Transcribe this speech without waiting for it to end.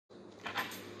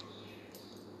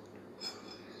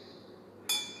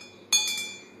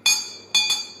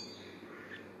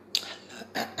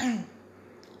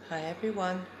Hi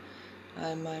everyone.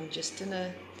 I'm just in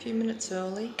a few minutes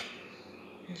early.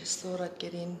 I just thought I'd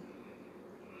get in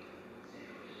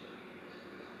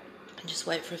and just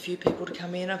wait for a few people to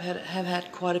come in. Have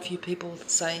had quite a few people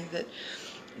saying that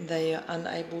they are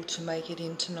unable to make it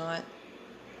in tonight,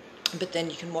 but then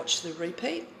you can watch the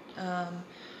repeat.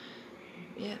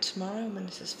 Tomorrow when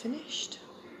this is finished.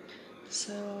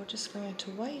 So I'm just going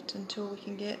to wait until we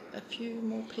can get a few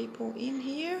more people in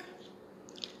here.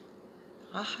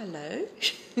 Hello.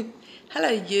 Hello,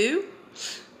 you.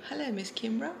 Hello, Miss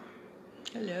Kimbra.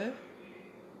 Hello.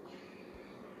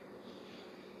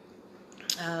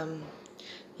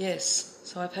 Yes,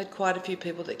 so I've had quite a few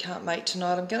people that can't make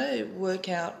tonight. I'm going to work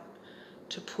out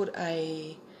to put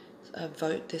a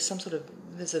vote.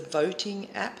 There's a voting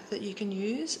app that you can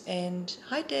use. And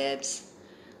hi, Debs.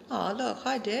 Oh, look.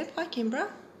 Hi, Deb. Hi,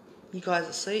 Kimbra. You guys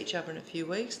will see each other in a few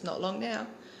weeks. Not long now.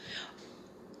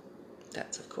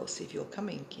 That's, of course, if you're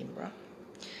coming, Kimbra.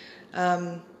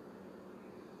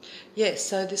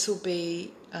 So this will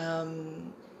be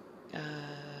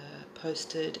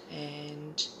posted.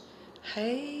 And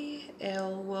hey,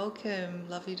 Elle, welcome.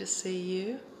 Lovely to see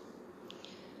you.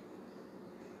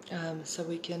 So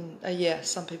we can,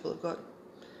 some people have got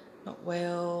not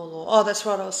well, that's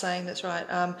right, I was saying, that's right.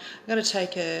 I'm going to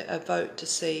take a vote to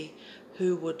see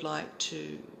who would like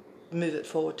to move it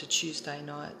forward to Tuesday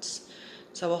nights.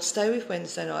 So I'll stay with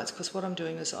Wednesday nights because what I'm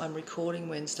doing is I'm recording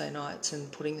Wednesday nights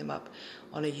and putting them up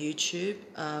on a YouTube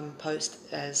post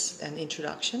as an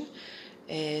introduction.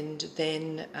 And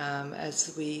then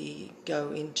as we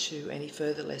go into any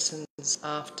further lessons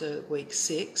after week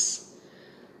 6,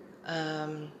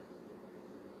 then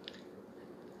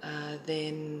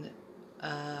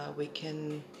we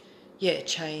can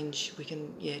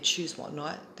choose what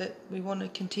night that we want to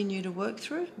continue to work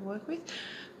with.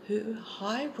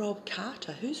 Hi, Rob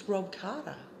Carter. Who's Rob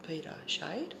Carter? Peter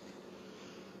Shade?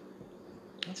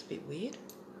 That's a bit weird.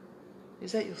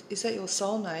 Is that your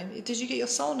soul name? Did you get your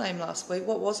soul name last week?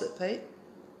 What was it, Pete?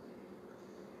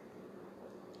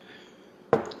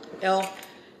 Elle,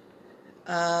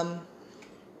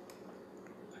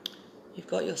 you've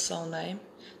got your soul name.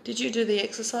 Did you do the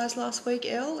exercise last week,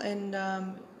 Elle, and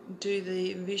do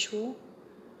the visual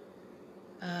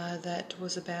that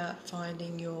was about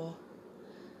finding your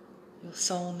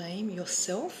soul name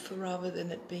yourself rather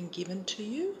than it being given to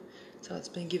you? So it's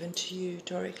been given to you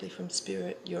directly from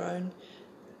Spirit, your own.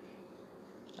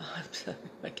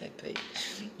 Okay, Pete.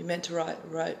 You meant to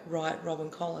write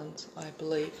Robyn Collins, I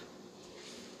believe.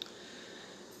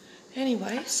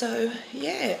 Anyway, so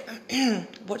yeah,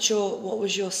 what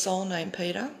was your soul name,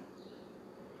 Peter?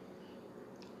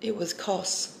 It was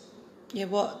Cos. Yeah,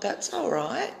 that's all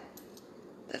right.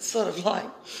 That's sort of like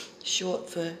short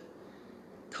for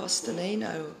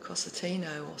Costanino or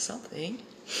Cosatino or something.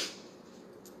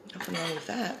 Nothing wrong with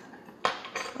that.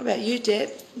 What about you,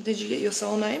 Deb? Did you get your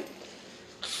soul name?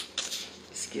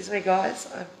 Excuse me, guys.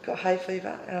 I've got hay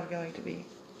fever and I'm going to be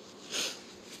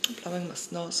blowing my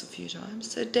nose a few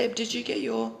times. So, Deb, did you get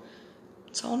your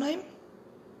soul name?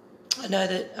 I know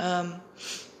that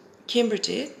Kimbra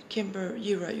did. Kimbra,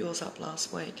 you wrote yours up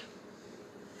last week.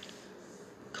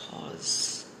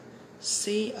 Cos.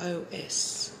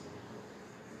 C-O-S.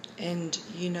 And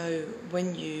you know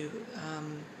when you...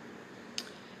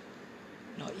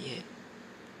 not yet.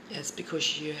 It's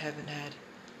because you haven't had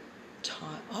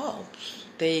time. Oh,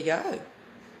 there you go.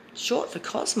 Short for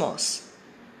cosmos.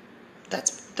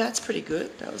 That's pretty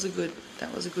good. That was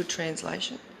a good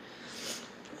translation.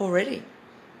 Already.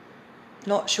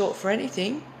 Not short for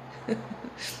anything.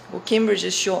 Well, Kimbra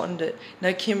just shortened it.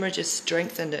 No, Kimbra just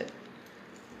strengthened it.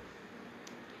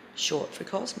 Short for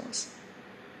cosmos.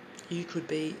 You could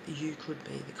be the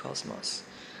cosmos.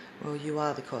 Well, you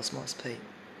are the cosmos, Pete.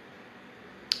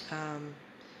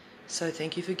 So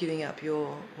thank you for giving up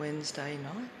your Wednesday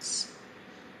nights,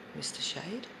 Mr.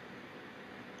 Shade.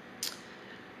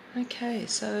 Okay,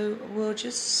 so we'll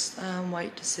just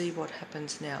wait to see what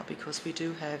happens now because we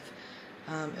do have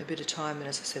a bit of time, and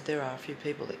as I said, there are a few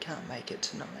people that can't make it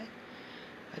tonight.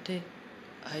 I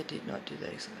did not do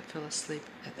that because I fell asleep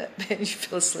at that point. You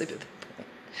fell asleep at that point.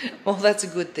 Well, that's a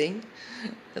good thing.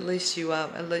 At least you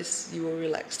were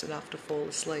relaxed enough to fall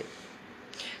asleep.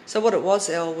 So what it was,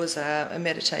 Elle, was a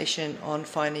meditation on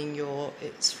finding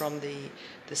it's from the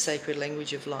Sacred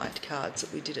Language of Light cards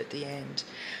that we did at the end.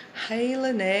 Hey,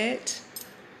 Lynette.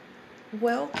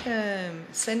 Welcome.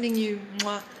 Sending you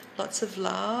lots of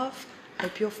love.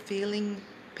 Hope you're feeling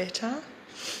better.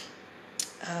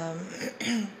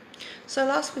 So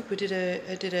last week we did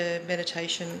a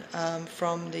meditation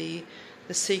from the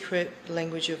Secret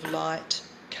Language of Light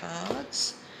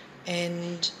cards.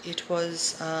 and it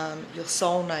was your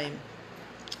soul name.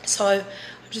 So I'm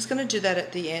just going to do that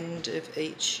at the end of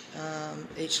each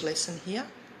lesson here.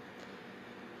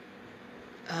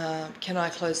 Can I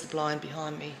close the blind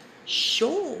behind me?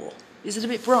 Sure. Is it a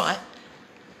bit bright?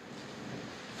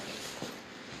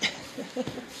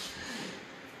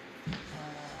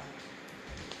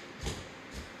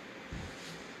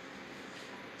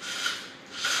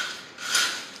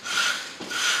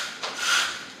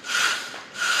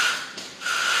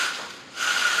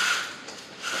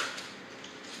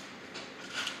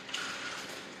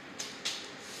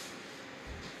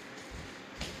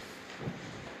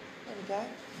 There we go.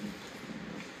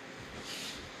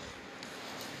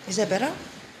 Is that better?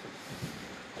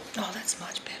 Oh, that's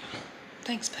much better.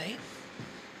 Thanks, Pete.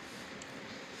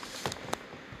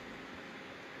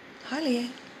 Hi,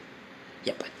 Leanne.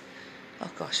 Yep.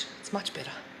 Oh, gosh, it's much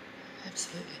better.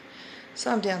 Absolutely.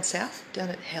 So I'm down south, down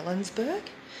at Helensburgh,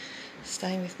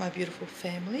 staying with my beautiful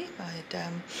family. I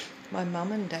had my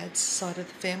mum and dad's side of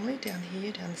the family down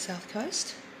here, down the south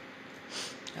coast.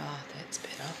 Oh, that's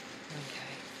better. Okay.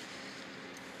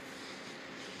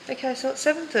 Okay, so it's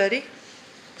 7:30,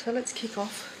 so let's kick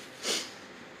off.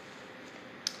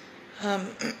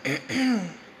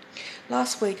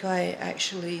 Last week I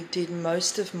actually did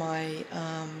most of my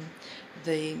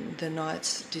the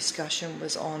night's discussion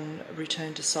was on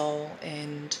Return to Soul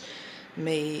and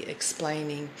me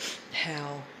explaining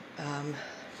how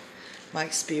my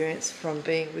experience from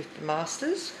being with the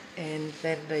Masters and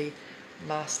then the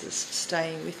Masters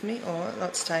staying with me, or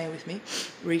not staying with me,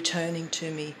 returning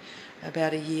to me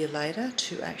about a year later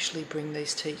to actually bring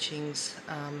these teachings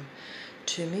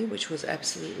to me, which was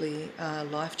absolutely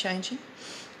life-changing.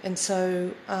 And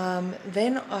so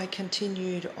then I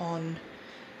continued on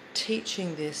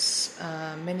teaching this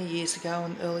many years ago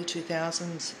in the early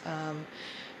 2000s,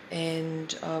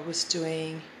 and I was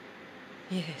doing,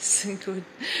 yes, good.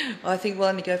 I think we'll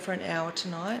only go for an hour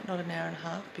tonight, not an hour and a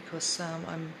half, because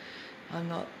I'm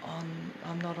not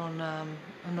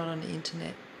on the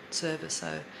internet server,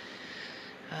 so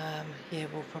yeah,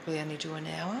 we'll probably only do an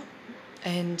hour.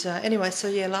 And anyway, so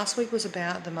yeah, last week was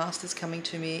about the Masters coming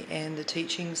to me and the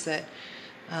teachings that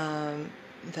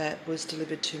that was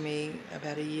delivered to me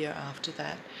about a year after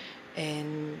that,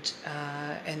 and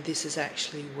this is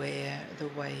actually where the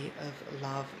way of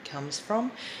love comes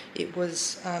from. It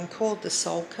was called the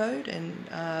Soul Code,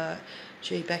 and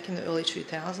gee, back in the early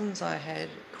 2000s, I had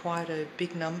quite a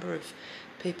big number of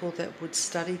people that would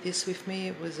study this with me.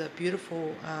 It was a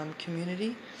beautiful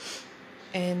community.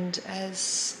 And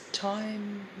as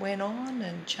time went on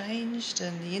and changed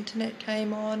and the internet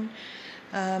came on,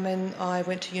 and I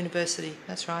went to university,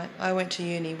 that's right, I went to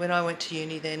uni. When I went to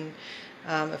uni then,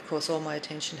 of course, all my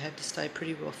attention had to stay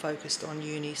pretty well focused on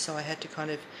uni, so I had to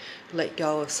kind of let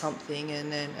go of something, and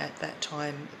then at that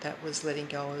time that was letting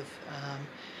go of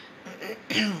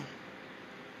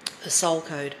the Soul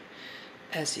Code,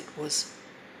 as it was.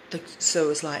 So it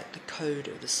was like the code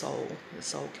of the soul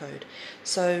code.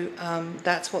 So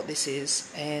that's what this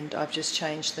is, and I've just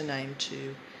changed the name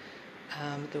to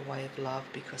the Way of Love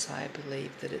because I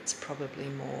believe that it's probably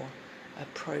more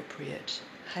appropriate.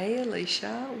 Hey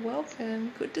Alicia,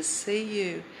 welcome, good to see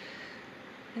you.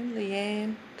 And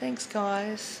Leanne, thanks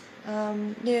guys.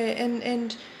 Yeah,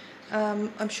 and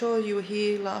I'm sure you were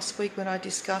here last week when I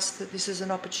discussed that this is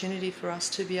an opportunity for us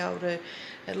to be able to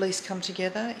at least come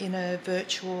together in a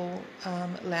virtual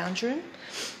lounge room.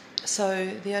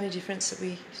 So the only difference that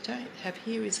we don't have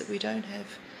here is that we don't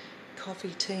have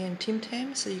coffee, tea and Tim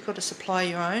Tam, so you've got to supply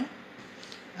your own.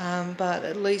 But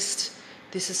at least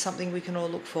this is something we can all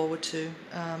look forward to,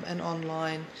 an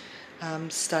online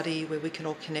study where we can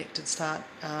all connect and start.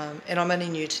 And I'm only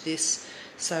new to this,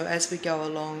 so as we go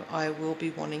along I will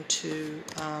be wanting to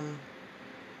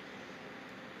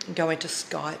go into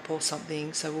Skype or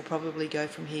something, so we'll probably go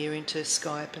from here into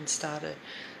Skype and start a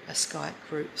Skype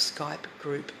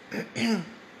group.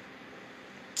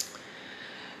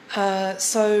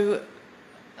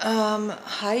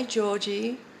 Hey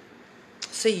Georgie,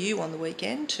 see you on the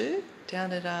weekend too,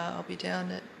 down at I'll be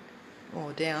down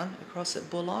across at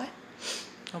Bulli.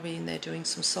 I'll be in there doing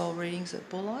some soul readings at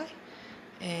Bulli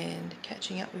and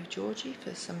catching up with Georgie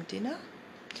for some dinner.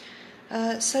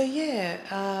 So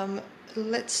yeah,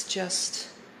 let's just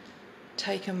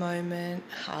take a moment.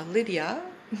 Lydia,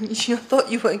 I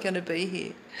thought you weren't going to be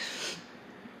here.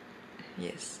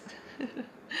 Yes.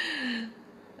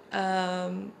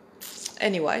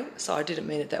 Anyway, so I didn't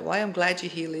mean it that way. I'm glad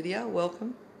you're here, Lydia.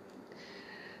 Welcome.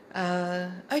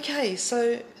 Okay,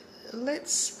 so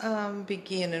let's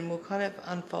begin, and we'll kind of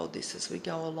unfold this as we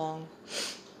go along.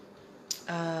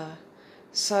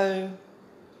 So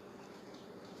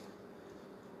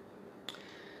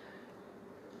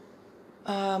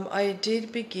I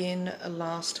did begin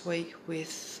last week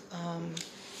with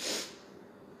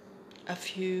a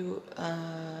few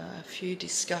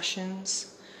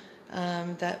discussions.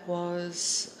 That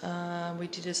was we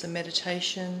did as a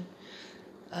meditation.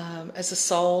 As a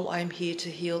soul, I'm here to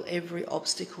heal every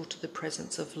obstacle to the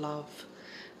presence of love.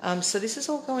 So this is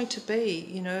all going to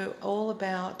be, all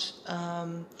about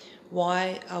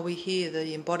why are we here,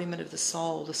 the embodiment of the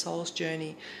soul's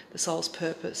journey, the soul's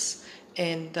purpose,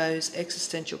 and those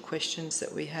existential questions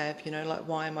that we have, like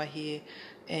why am I here?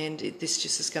 And this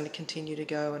just is going to continue to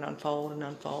go and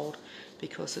unfold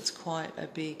because it's quite a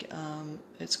big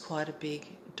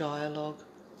dialogue.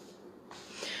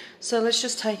 So let's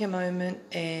just take a moment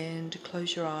and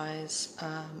close your eyes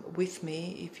with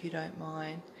me, if you don't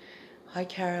mind. Hi,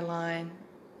 Caroline.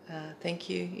 Thank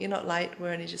you. You're not late.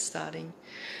 We're only just starting.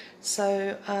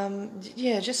 So,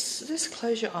 just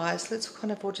close your eyes. Let's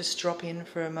kind of all just drop in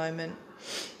for a moment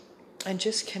and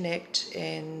just connect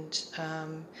and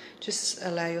just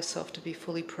allow yourself to be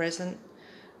fully present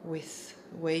with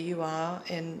where you are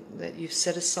and that you've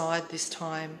set aside this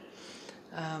time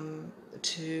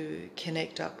to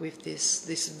connect up with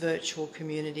this virtual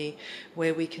community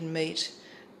where we can meet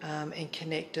and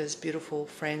connect as beautiful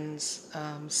friends,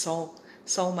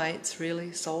 soulmates,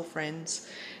 really, soul friends,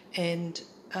 and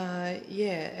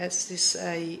it's this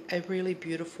a really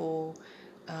beautiful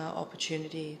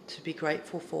opportunity to be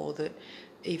grateful for, that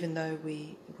even though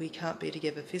we can't be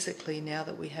together physically, now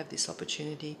that we have this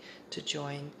opportunity to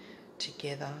join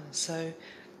together. So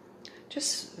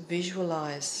just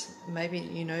visualize, maybe,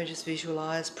 just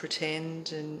visualize,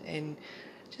 pretend, and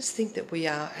just think that we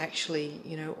are actually,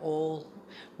 all,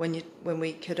 when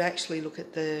we could actually look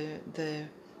at the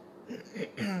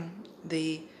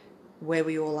where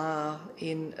we all are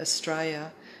in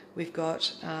Australia, we've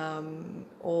got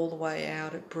all the way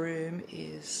out at Broome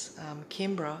is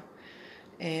Kimbra,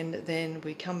 and then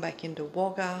we come back into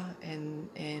Wagga and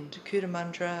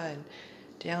Cootamundra and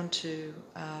down to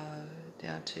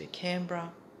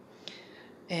Canberra,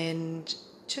 and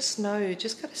just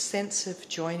got a sense of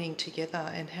joining together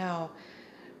and how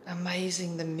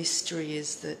amazing the mystery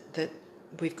is that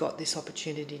we've got this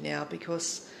opportunity now,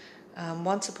 because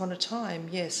once upon a time,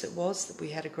 yes, it was that we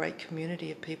had a great community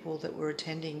of people that were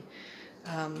attending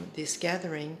this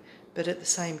gathering, but at the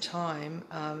same time,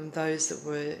 those that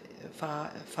were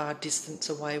far distance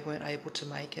away weren't able to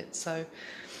make it. So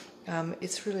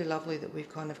it's really lovely that we've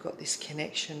kind of got this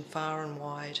connection far and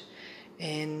wide,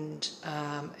 and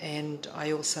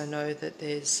I also know that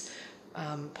there's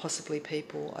possibly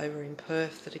people over in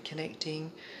Perth that are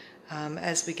connecting.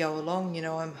 As we go along,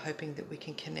 I'm hoping that we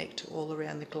can connect all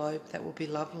around the globe. That will be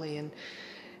lovely,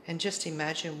 and just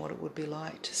imagine what it would be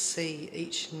like to see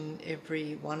each and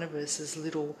every one of us as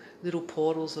little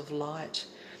portals of light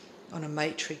on a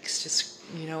matrix, just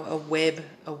a web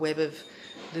of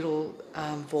little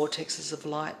vortexes of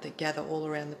light that gather all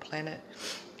around the planet.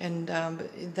 And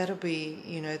that'll be,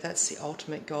 that's the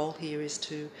ultimate goal here, is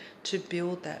to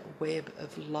build that web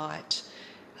of light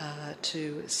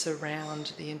to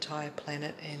surround the entire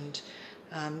planet. And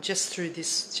just through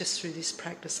this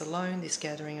practice alone, this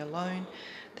gathering alone,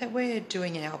 that we're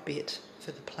doing our bit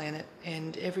for the planet,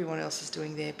 and everyone else is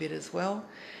doing their bit as well.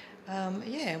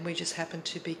 And we just happen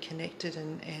to be connected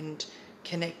and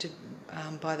connected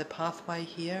by the pathway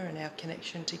here and our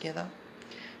connection together.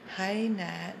 Hey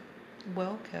Nat,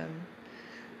 welcome.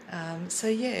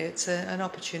 It's an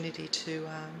opportunity to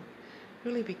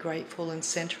really be grateful and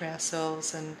centre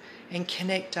ourselves and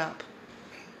connect up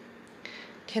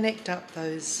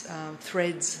those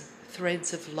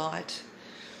threads of light.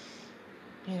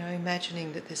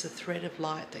 Imagining that there's a thread of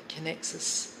light that connects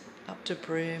us up to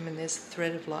Broome, and there's a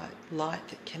thread of light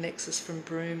that connects us from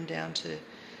Broome down to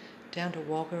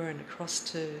Wagga and across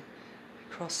to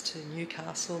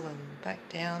Newcastle and back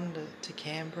down to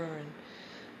Canberra,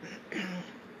 and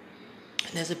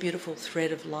there's a beautiful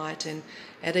thread of light, and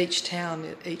at each town,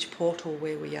 at each portal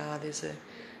where we are, there's a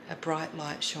bright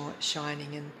light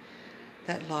shining, and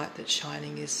that light that's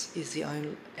shining is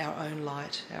our own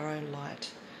light,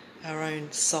 our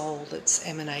own soul that's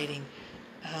emanating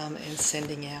and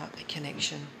sending out a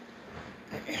connection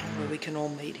where we can all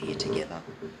meet here together.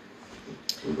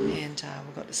 And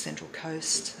we've got the Central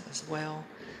Coast as well.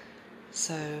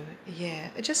 So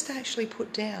just to actually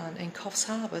put down, and Coffs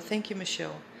Harbour, thank you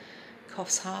Michelle,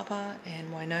 Coffs Harbour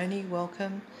and Wainoni,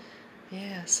 welcome.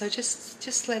 So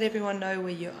just let everyone know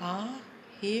where you are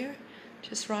here.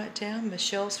 Just write down,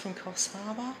 Michelle's from Coffs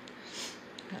Harbour,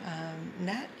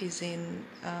 Nat is in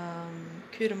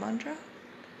Cootamundra,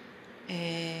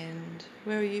 and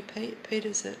where are you, Pete?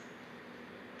 Peter's at,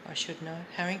 I should know,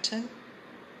 Harrington.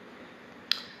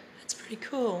 That's Pretty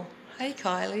cool. Hey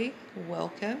Kylie,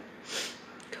 welcome.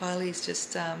 Kylie's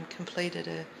just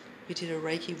completed we did a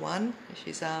Reiki 1.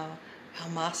 She's our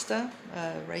master,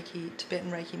 Tibetan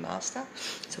Reiki master.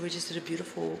 So we just did a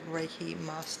beautiful Reiki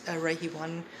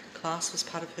 1 class, was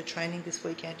part of her training this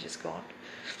weekend just gone.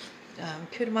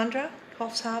 Cootamundra,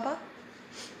 Coffs Harbour.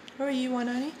 Where are you,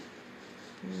 Wynoni?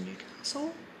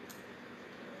 Newcastle.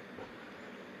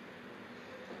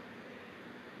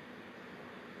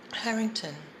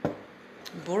 Harrington.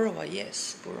 Boorowa,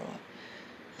 yes, Boorowa.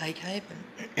 Lake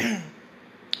Haven.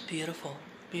 Beautiful,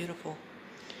 beautiful.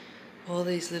 All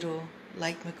these little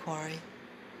Lake Macquarie,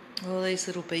 all these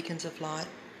little beacons of light,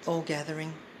 all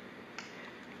gathering.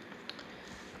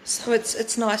 So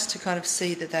it's nice to kind of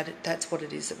see that's what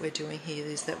it is that we're doing here,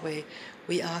 is that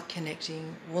we are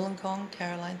connecting. Wollongong,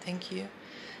 Caroline, thank you.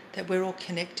 That we're all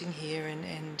connecting here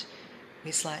and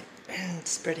it's like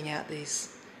spreading out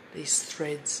these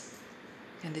threads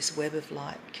and this web of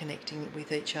light connecting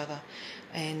with each other.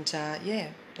 And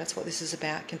that's what this is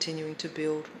about, continuing to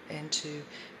build and to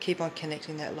keep on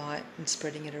connecting that light and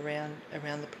spreading it around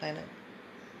the planet.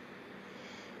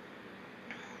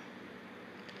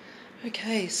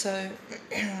 Okay, so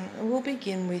we'll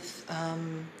begin with,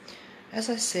 as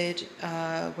I said,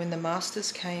 when the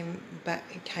masters came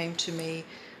to me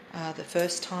the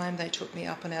first time, they took me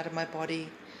up and out of my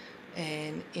body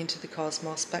and into the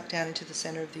cosmos, back down into the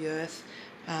centre of the earth.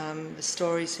 The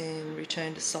story's in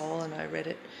Return to Soul, and I read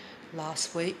it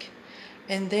last week.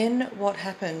 And then what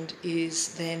happened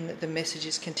is then the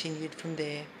messages continued from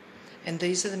there. And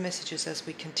these are the messages as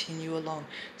we continue along.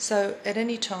 So at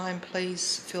any time,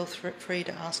 please feel free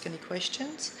to ask any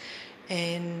questions.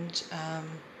 And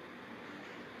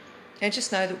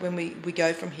just know that when we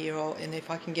go from here, and if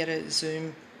I can get a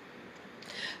Zoom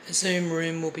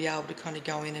room, we'll be able to kind of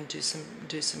go in and do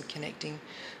some connecting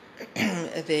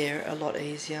there a lot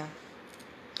easier.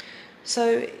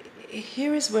 So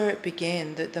here is where it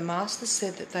began, that the Master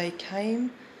said that they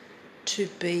came to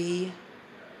be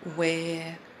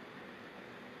where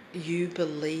you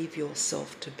believe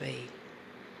yourself to be.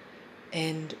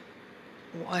 And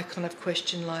I kind of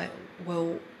question, like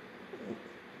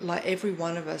every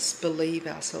one of us believe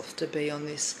ourselves to be on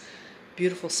this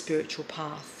beautiful spiritual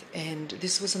path, and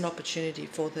this was an opportunity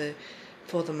for the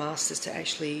masters to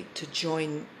actually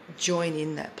join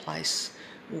in that place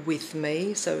with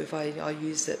me. So if I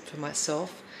use it for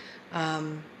myself,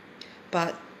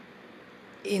 but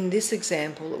in this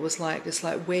example, it was like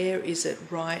where is it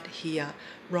right here,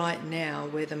 right now,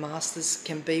 where the masters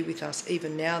can be with us,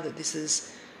 even now that this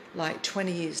is like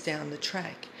 20 years down the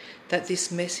track, that this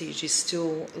message is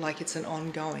still like it's an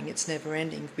ongoing, it's never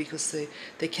ending, because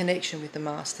the connection with the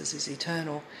masters is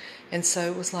eternal. And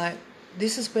so it was like,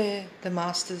 this is where the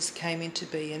masters came into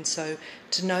be, and so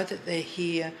to know that they're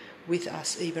here with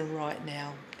us even right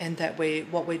now, and that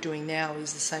what we're doing now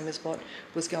is the same as what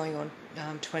was going on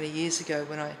 20 years ago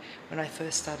when I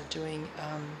first started doing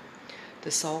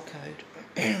the Soul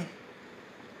Code.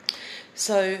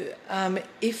 So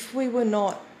if we were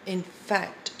not in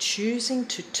fact choosing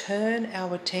to turn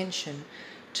our attention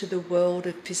to the world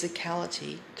of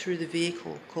physicality through the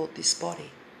vehicle called this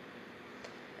body,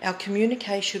 our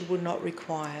communication would not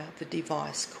require the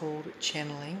device called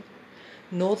channeling,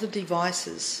 nor the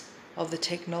devices of the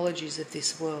technologies of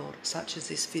this world, such as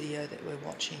this video that we're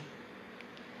watching,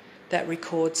 that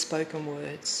record spoken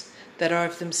words, that are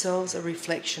of themselves a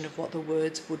reflection of what the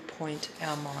words would point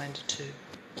our mind to.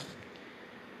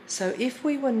 So if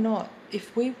we were not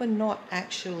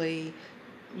actually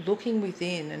looking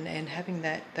within and having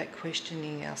that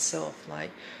questioning ourselves,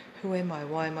 like, who am I?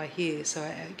 Why am I here? So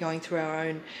going through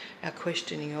our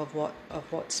questioning of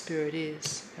what spirit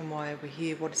is and why we're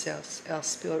here, what is our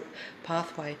spirit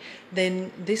pathway,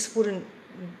 then this wouldn't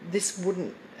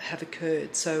have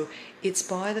occurred. So it's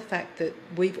by the fact that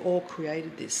we've all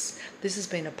created this. This has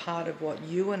been a part of what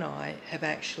you and I have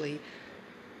actually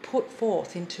put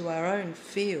forth into our own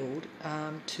field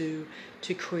to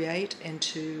create and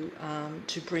to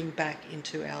bring back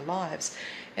into our lives.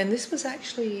 And this was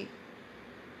actually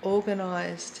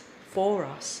organised for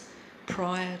us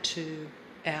prior to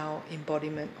our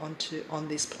embodiment on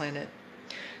this planet.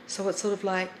 So it's sort of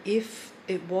like, if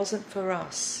it wasn't for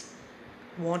us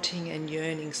wanting and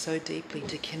yearning so deeply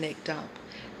to connect up,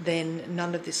 then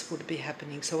none of this would be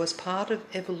happening. So as part of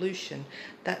evolution,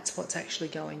 that's what's actually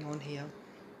going on here.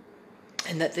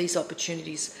 And that these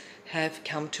opportunities have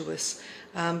come to us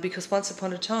because once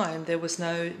upon a time there was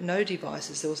no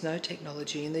devices, there was no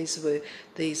technology, and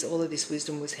all of this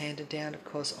wisdom was handed down, of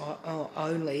course,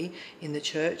 only in the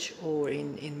church or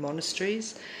in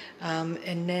monasteries.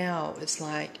 And now it's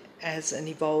like as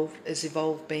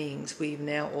evolved beings, we're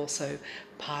now also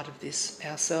part of this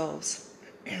ourselves.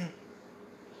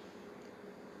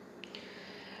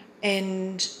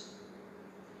 And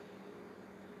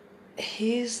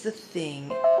here's the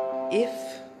thing,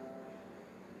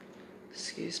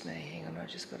 excuse me, hang on, I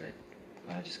just got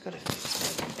to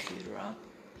fix my computer up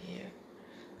here.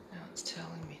 Now it's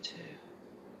telling me to.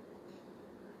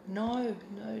 No,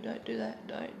 don't do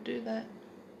that.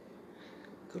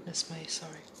 Goodness me,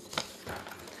 sorry.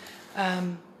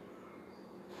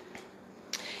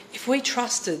 If we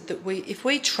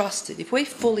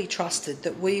fully trusted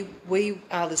that we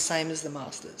are the same as the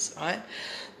masters, right?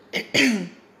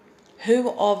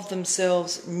 Who of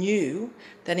themselves knew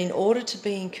that in order to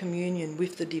be in communion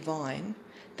with the divine,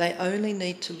 they only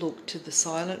need to look to the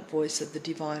silent voice of the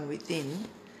divine within.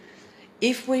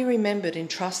 If we remembered and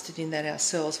trusted in that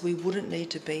ourselves, we wouldn't need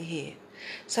to be here.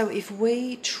 So if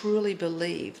we truly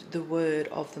believed the word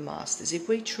of the masters, if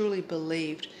we truly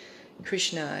believed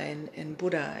Krishna and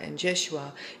Buddha and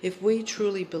Jeshua, if we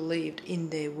truly believed in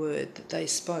their word that they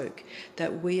spoke,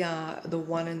 that we are the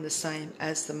one and the same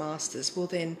as the masters, well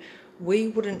then we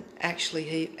wouldn't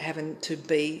actually having to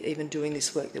be even doing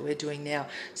this work that we're doing now.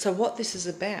 So what this is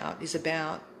about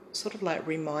sort of like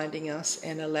reminding us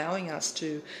and allowing us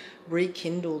to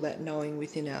rekindle that knowing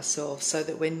within ourselves, so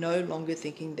that we're no longer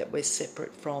thinking that we're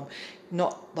separate from,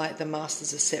 not like the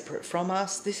masters are separate from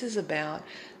us. This is about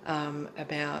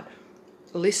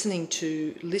listening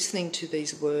to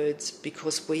these words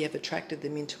because we have attracted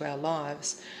them into our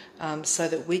lives, so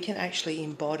that we can actually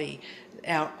embody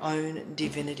our own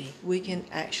divinity. We can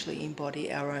actually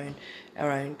embody our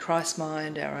own Christ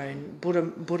mind, our own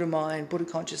Buddha mind, Buddha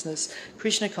consciousness,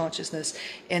 Krishna consciousness,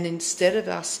 and instead of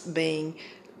us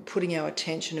putting our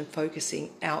attention and focusing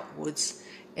outwards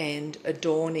and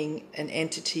adorning an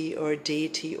entity or a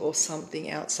deity or something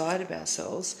outside of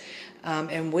ourselves,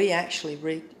 and we actually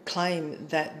reclaim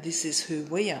that this is who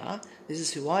we are, this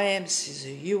is who I am, this is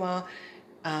who you are,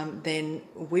 then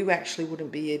we actually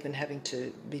wouldn't be even having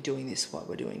to be doing this, what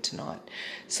we're doing tonight.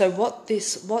 So what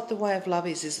the way of love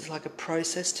is like a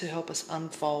process to help us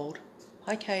unfold.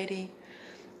 Hi, Katie.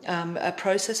 A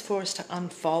process for us to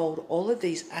unfold all of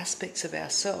these aspects of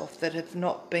ourself that have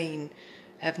not been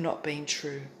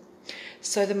true.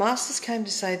 So the masters came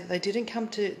to say that they didn't come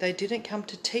to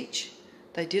teach.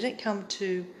 They didn't come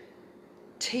to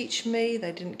teach me.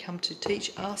 They didn't come to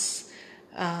teach us,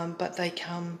 but they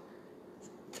come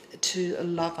to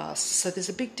love us. So there's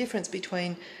a big difference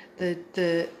between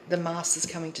the masters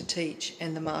coming to teach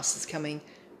and the masters coming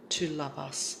to love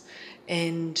us.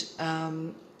 And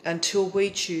until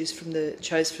we chose from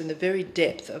the very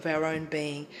depth of our own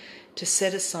being to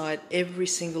set aside every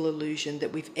single illusion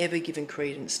that we've ever given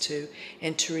credence to,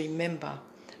 and to remember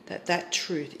that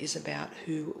truth is about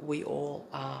who we all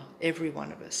are, every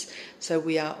one of us. So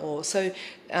we are all. So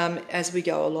as we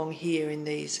go along here in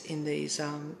these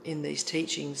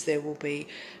teachings, there will be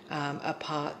a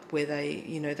part where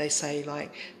they say,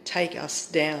 like, take us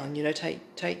down,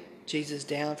 take Jesus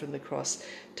down from the cross,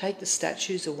 take the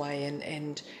statues away,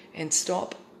 and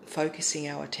stop focusing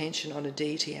our attention on a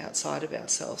deity outside of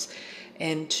ourselves,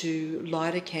 and to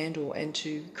light a candle and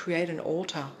to create an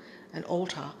altar,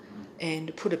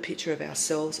 and put a picture of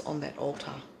ourselves on that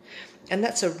altar. And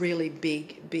that's a really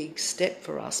big step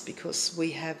for us, because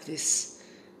we have this,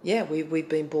 we've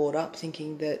been brought up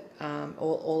thinking that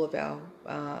all of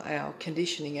our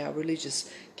conditioning, our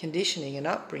religious conditioning and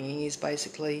upbringing is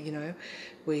basically,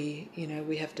 we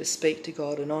have to speak to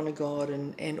God and honour God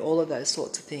and all of those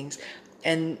sorts of things.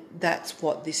 And that's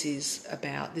what this is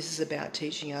about. This is about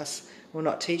teaching us, well,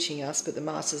 not teaching us, but the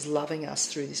Masters loving us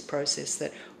through this process,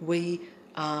 that we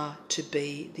are to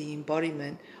be the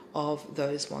embodiment of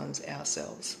those ones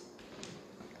ourselves.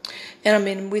 And I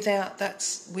mean, without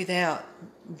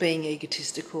being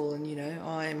egotistical and,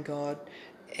 I am God,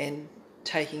 and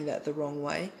taking that the wrong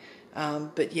way.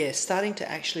 But yeah, starting to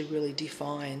actually really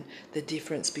define the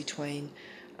difference between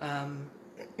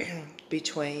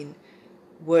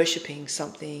worshipping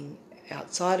something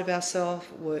outside of ourselves,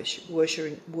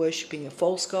 worshipping a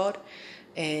false god,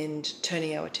 and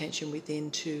turning our attention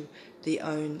within to the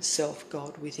own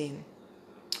self-God within.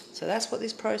 So that's what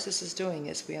this process is doing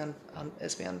as we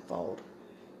unfold.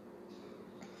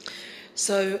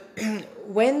 So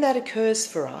when that occurs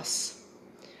for us,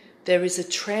 there is a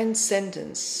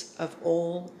transcendence of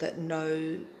all that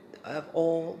knows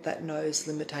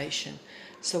limitation.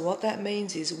 So what that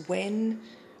means is, when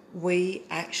we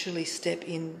actually step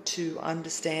into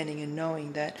understanding and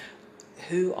knowing that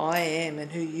who I am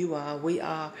and who you are, we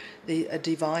are a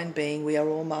divine being, we are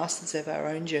all masters of our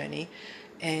own journey,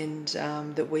 and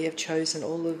that we have chosen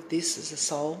all of this as a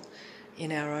soul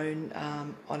in our own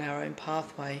on our own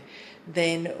pathway,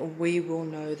 then we will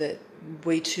know that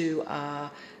we too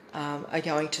are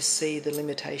going to see the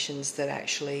limitations that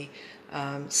actually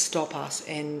stop us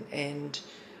and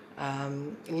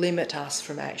limit us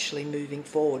from actually moving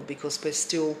forward, because we're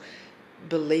still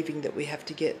believing that we have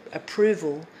to get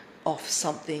approval of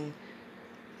something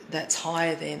that's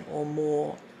higher than or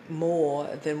more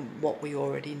than what we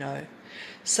already know.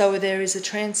 So there is a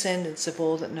transcendence of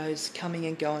all that knows coming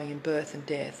and going and birth and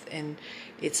death, and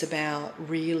it's about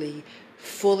really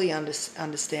fully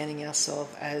understanding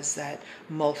ourselves as that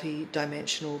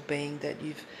multi-dimensional being that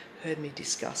you've heard me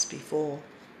discuss before.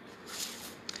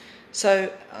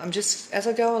 So I'm just, as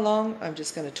I go along, I'm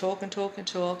just going to talk and talk and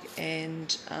talk,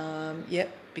 and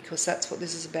because that's what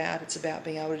this is about. It's about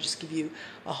being able to just give you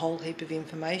a whole heap of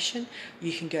information.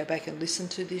 You can go back and listen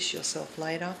to this yourself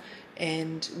later,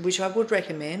 and which I would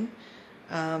recommend,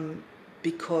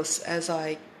 because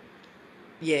I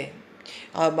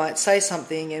might say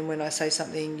something, and when I say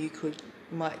something,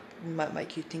 might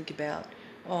make you think about,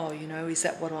 oh, is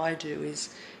that what I do? Is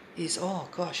oh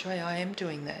gosh, I am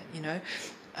doing that,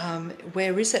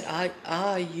 where is it?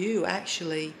 Are you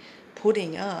actually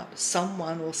putting up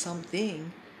someone or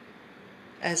something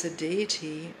as a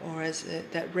deity, or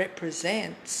that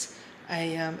represents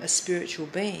a spiritual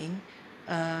being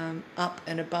up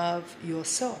and above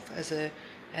yourself as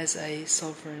a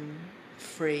sovereign,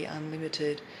 free,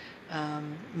 unlimited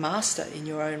master in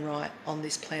your own right on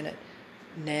this planet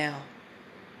now?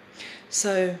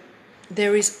 So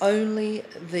there is only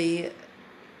the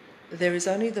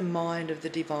mind of the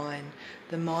divine,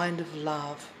 the mind of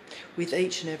love, with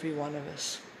each and every one of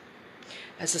us,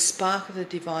 as a spark of the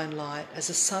divine light, as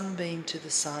a sunbeam to the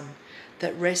sun,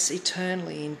 that rests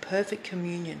eternally in perfect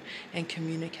communion and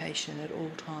communication at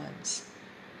all times.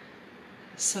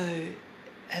 So,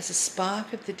 as a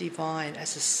spark of the divine,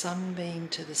 as a sunbeam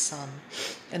to the sun.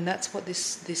 And that's what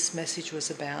this message was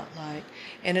about.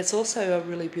 And it's also a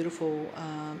really beautiful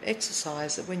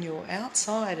exercise, that when you're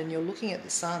outside and you're looking at the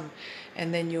sun,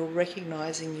 and then you're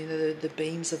recognizing the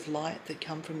beams of light that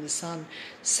come from the sun,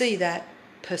 see that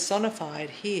personified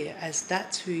here as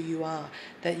that's who you are,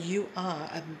 that you are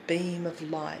a beam of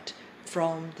light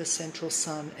from the central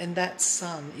sun, and that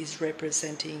sun is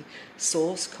representing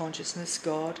source, consciousness,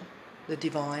 God, the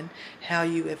divine, how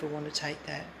you ever want to take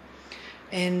that.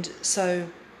 And so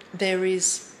there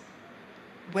is,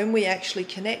 when we actually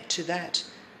connect to that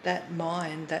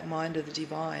mind of the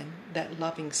divine, that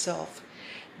loving self,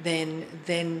 then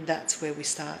that's where we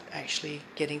start actually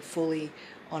getting fully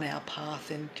on our path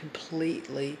and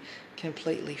completely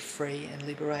free and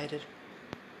liberated.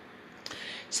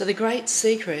 So the great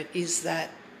secret is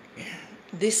that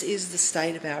this is the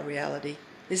state of our reality.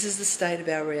 This is the state of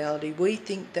our reality. We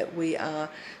think that we are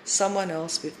someone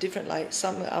else with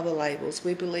some other labels.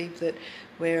 We believe that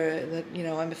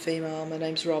I'm a female, my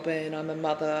name's Robyn, I'm a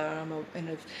mother,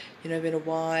 I've been a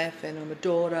wife, and I'm a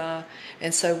daughter.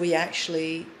 And so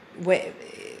we're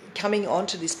coming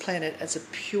onto this planet as a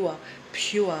pure,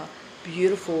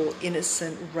 beautiful,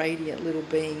 innocent, radiant little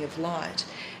being of light.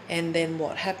 And then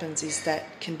what happens is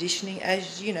that conditioning,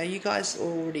 as you guys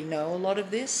already know a lot of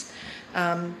this.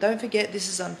 Don't forget, this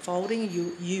is unfolding.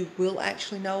 You will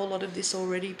actually know a lot of this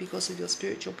already because of your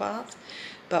spiritual path.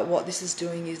 But what this is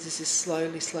doing is this is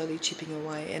slowly chipping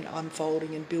away and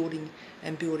unfolding and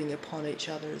building upon each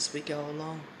other as we go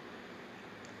along.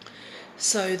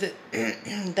 So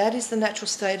that is the natural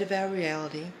state of our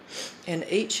reality, and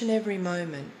each and every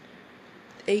moment,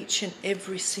 each and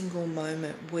every single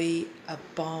moment, we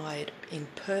abide in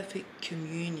perfect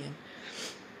communion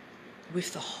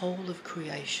with the whole of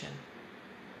creation.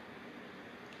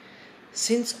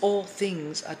 Since all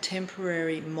things are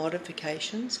temporary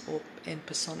modifications and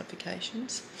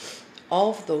personifications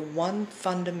of the one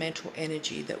fundamental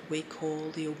energy that we call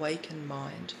the awakened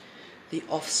mind, the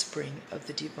offspring of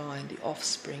the divine, the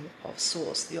offspring of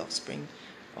source, the offspring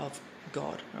of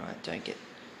God. All right, don't get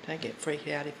freaked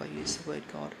out if I use the word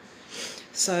God.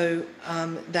 So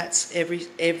that's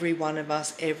every one of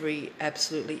us.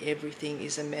 Absolutely everything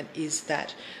is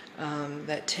that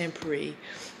temporary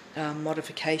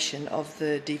modification of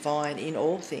the divine in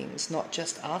all things, not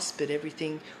just us, but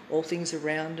everything, all things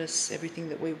around us, everything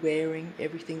that we're wearing,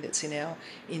 everything that's in our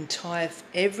entire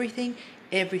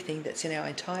everything that's in our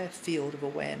entire field of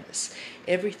awareness,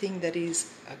 everything that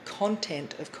is a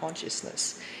content of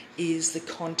consciousness is the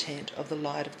content of the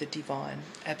light of the divine.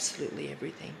 Absolutely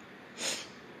everything.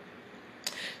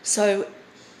 So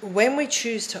when we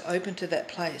choose to open to that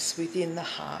place within the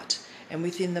heart and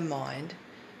within the mind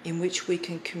in which we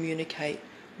can communicate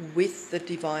with the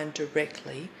divine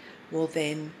directly, well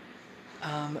then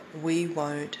we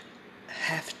won't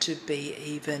have to be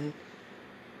even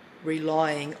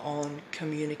relying on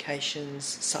communications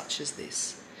such as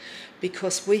this,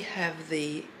 because we have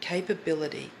the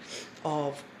capability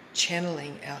of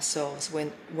channeling ourselves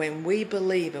when we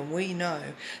believe and we know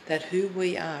that who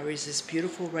we are is this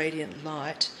beautiful radiant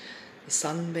light, the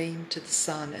sunbeam to the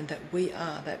sun, and that we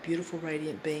are that beautiful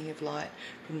radiant being of light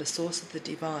from the source of the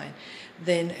divine,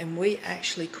 then and we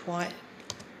actually quiet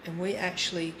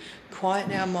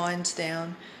our minds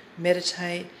down,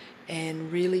 meditate,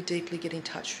 and really deeply get in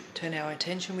touch, turn our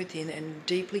attention within and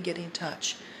deeply get in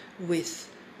touch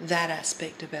with that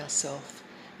aspect of ourself,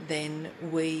 then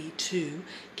we too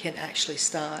can actually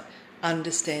start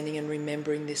understanding and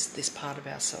remembering this part of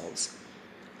ourselves.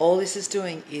 All this is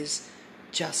doing is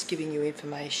just giving you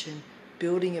information,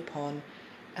 building upon,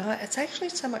 it's actually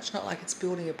so much not like it's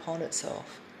building upon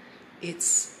itself.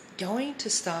 It's going to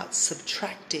start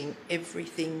subtracting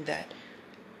everything that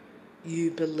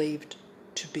you believed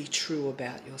to be true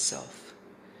about yourself.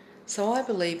 So I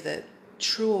believe that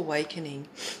true awakening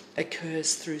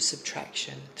occurs through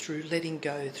subtraction, through letting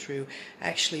go, through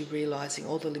actually realizing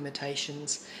all the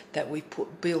limitations that we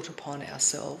built upon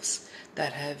ourselves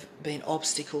that have been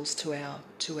obstacles to our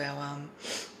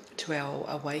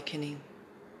awakening.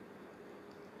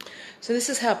 So this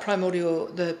is how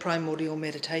the primordial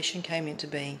meditation came into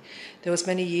being. There was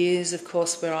many years, of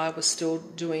course, where I was still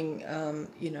doing,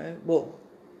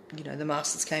 the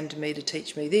masters came to me to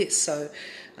teach me this. So,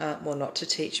 not to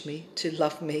teach me, to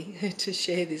love me, to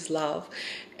share this love.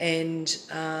 And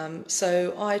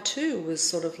so I too was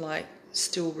sort of like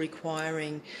still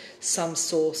requiring some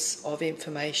source of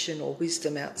information or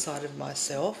wisdom outside of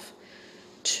myself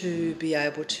to be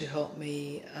able to help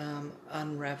me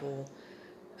unravel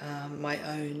my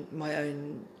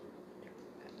own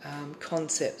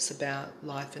concepts about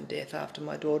life and death after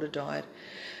my daughter died.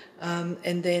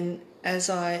 And then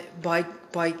by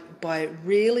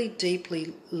really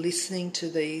deeply listening to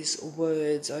these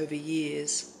words over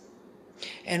years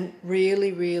and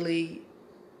really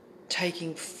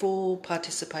taking full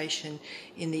participation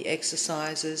in the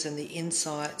exercises and the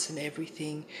insights and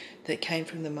everything that came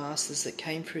from the masters that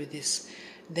came through this,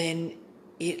 then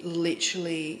it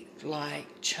literally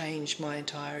changed my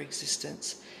entire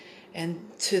existence. And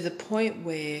to the point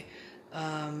where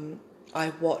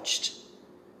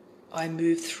I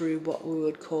moved through what we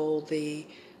would call the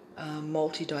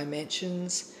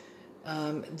multi-dimensions.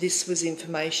 This was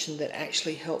information that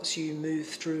actually helps you move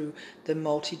through the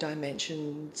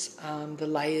multi-dimensions, the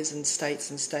layers and states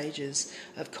and stages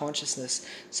of consciousness.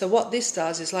 So what this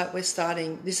does is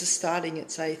this is starting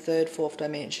at, say, third, fourth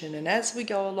dimension, and as we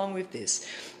go along with this,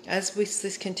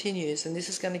 this continues, and this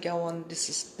is going to go on, this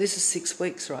is 6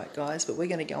 weeks, right, guys, but we're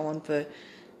going to go on for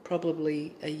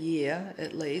probably a year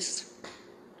at least.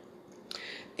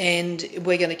 And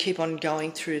we're going to keep on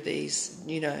going through these,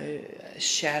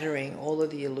 shattering all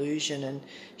of the illusion and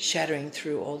shattering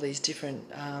through all these different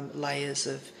layers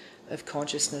of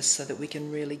consciousness so that we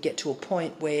can really get to a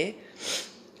point where,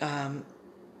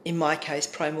 in my case,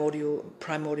 primordial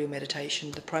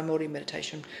meditation, the primordial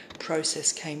meditation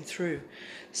process came through.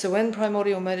 So when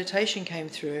primordial meditation came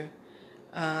through,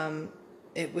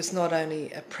 it was not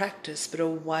only a practice but a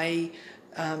way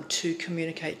to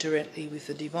communicate directly with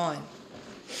the divine.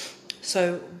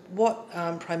 So what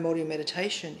primordial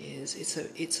meditation is,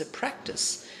 it's a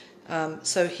practice.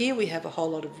 So here we have a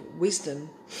whole lot of wisdom,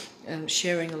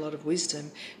 sharing a lot of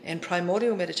wisdom, and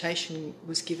primordial meditation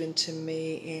was given to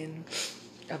me in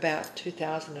about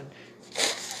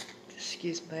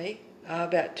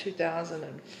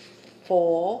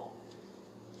 2004.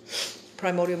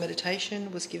 Primordial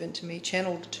meditation was given to me,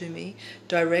 channeled to me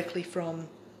directly from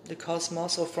the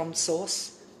cosmos or from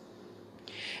source.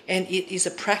 And it is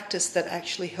a practice that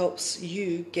actually helps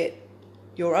you get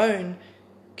your own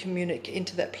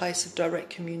into that place of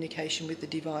direct communication with the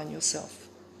divine yourself.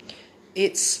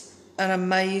 It's an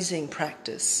amazing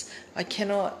practice. I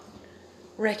cannot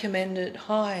recommend it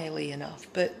highly enough,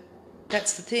 but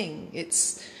that's the thing. I'm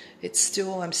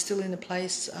still in the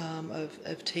place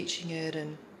of teaching it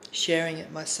and sharing it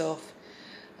myself.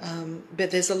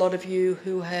 But there's a lot of you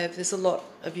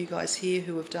guys here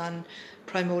who have done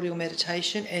primordial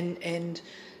meditation, and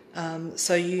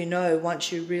so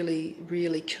once you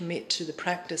really commit to the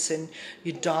practice and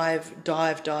you dive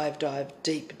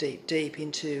deep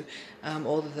into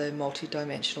all of the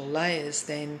multi-dimensional layers,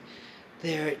 then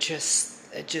there's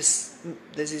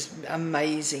this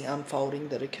amazing unfolding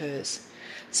that occurs.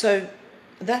 So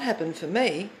that happened for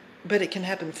me, but it can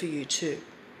happen for you too.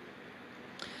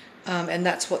 And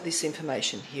that's what this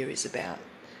information here is about.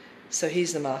 So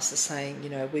here's the Master saying, you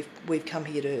know, we've come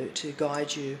here to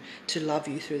guide you, to love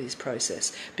you through this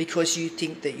process, because you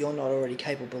think that you're not already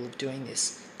capable of doing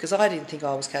this. Because I didn't think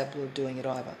I was capable of doing it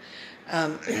either.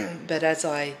 But as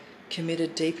I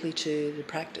committed deeply to the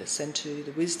practice and to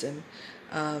the wisdom,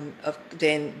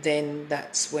 then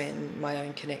that's when my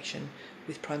own connection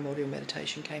with primordial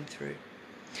meditation came through.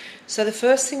 So the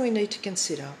first thing we need to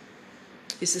consider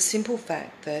is the simple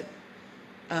fact that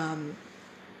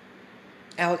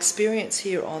our experience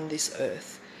here on this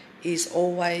earth is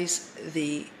always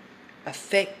the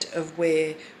effect of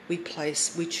where we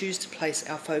choose to place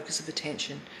our focus of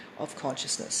attention, of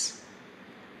consciousness.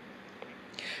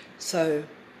 So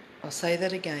I'll say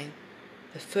that again.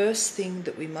 The first thing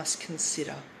that we must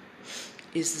consider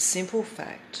is the simple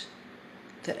fact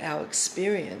that our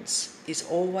experience is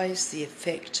always the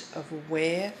effect of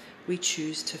where we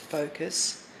choose to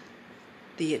focus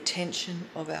the attention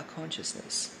of our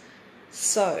consciousness.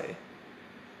 So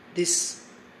this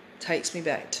takes me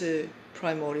back to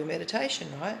primordial meditation,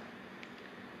 right?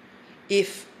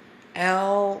 If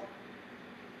our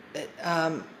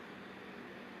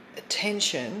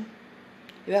attention,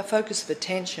 if our focus of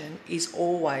attention is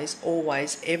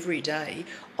always, every day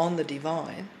on the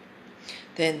divine,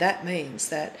 then that means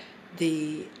that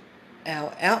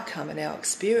our outcome and our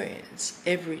experience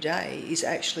every day is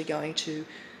actually going to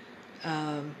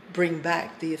bring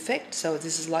back the effect. So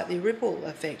this is like the ripple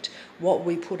effect. What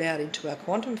we put out into our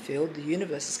quantum field, the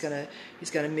universe is going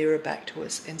to mirror back to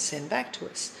us and send back to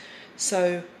us.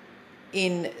 So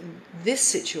in this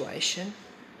situation,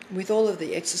 with all of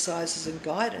the exercises and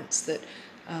guidance that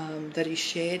is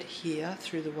shared here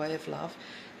through the way of love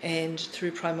and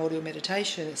through primordial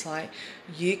meditation, it's like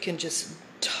you can just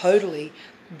totally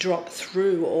drop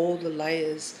through all the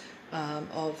layers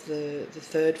of the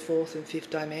third, fourth and fifth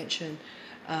dimension,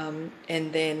 and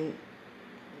then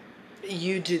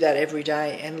you do that every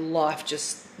day, and life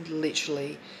just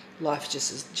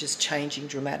is just changing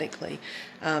dramatically,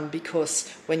 because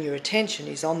when your attention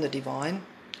is on the divine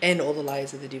and all the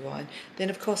layers of the divine, then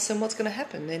of course, then what's going to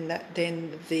happen? Then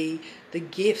the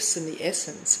gifts and the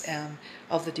essence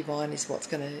of the divine is what's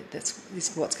going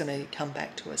to come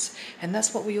back to us, and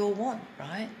that's what we all want,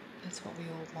 right? That's what we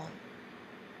all want.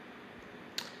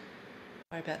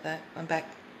 Sorry about that. I'm back.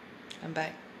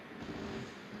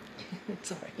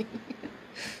 Sorry,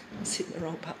 I'm hitting the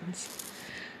wrong buttons.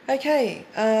 Okay,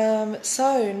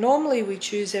 so normally we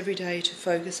choose every day to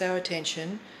focus our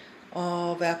attention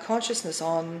of our consciousness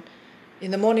on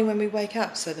in the morning when we wake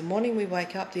up. So the morning we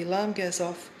wake up, the alarm goes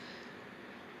off.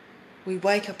 We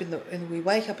wake up in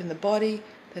the body.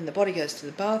 Then the body goes to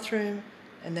the bathroom,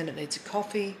 and then it needs a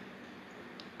coffee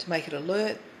to make it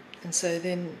alert. And so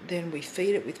then we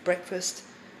feed it with breakfast,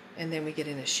 and then we get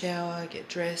in a shower, get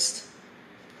dressed.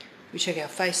 We check our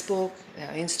Facebook,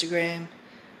 our Instagram,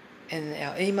 and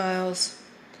our emails,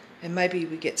 and maybe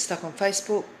we get stuck on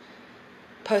Facebook,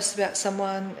 post about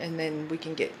someone, and then we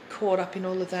can get caught up in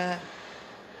all of that,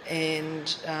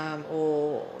 and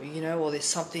or there's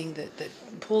something that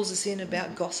pulls us in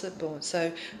about gossip, or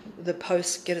so the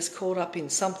posts get us caught up in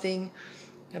something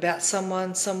about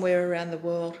someone somewhere around the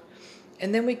world,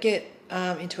 and then we get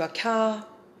into our car,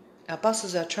 our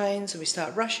buses, our trains, and we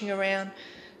start rushing around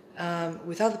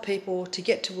with other people to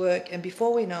get to work, and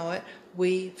before we know it,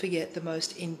 we forget the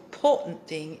most important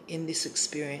thing in this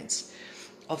experience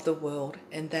of the world,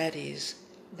 and that is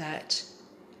that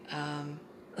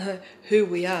who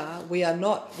we are. We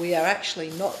are actually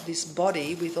not this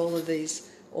body with all of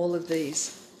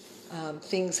these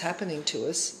things happening to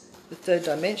us, the third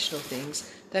dimensional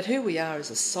things. That who we are is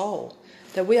a soul.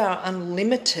 That we are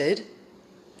unlimited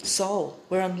soul.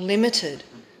 We're unlimited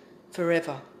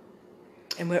forever,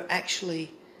 and we're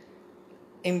actually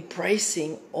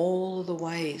embracing all the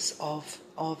ways of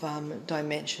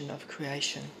dimension of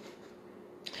creation.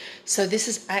 So this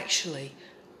is actually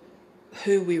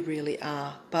who we really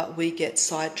are, but we get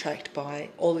sidetracked by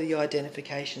all of the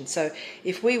identification. So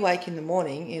if we wake in the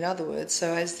morning, in other words,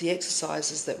 so as the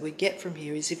exercises that we get from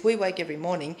here is, if we wake every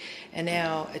morning and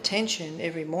our attention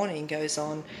every morning goes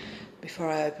on, when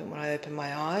I open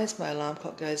my eyes, my alarm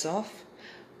clock goes off.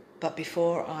 But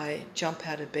before I jump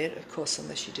out of bed, of course,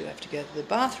 unless you do have to go to the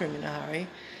bathroom in a hurry,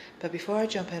 but before I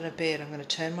jump out of bed, I'm going to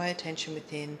turn my attention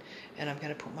within, and I'm going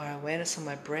to put my awareness on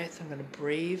my breath. I'm going to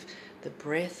breathe the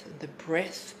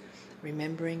breath,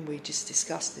 remembering we just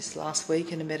discussed this last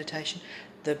week in a meditation.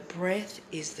 The breath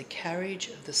is the carriage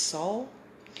of the soul.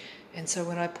 And so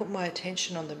when I put my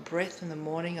attention on the breath in the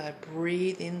morning, I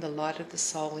breathe in the light of the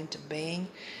soul into being,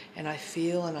 and I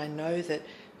feel and I know that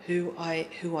who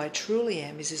I truly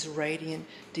am is this radiant,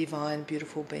 divine,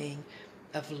 beautiful being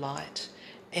of light.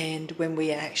 And when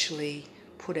we actually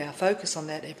put our focus on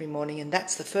that every morning, and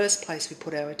that's the first place we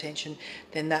put our attention,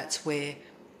 then that's where,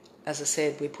 as I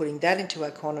said, we're putting that into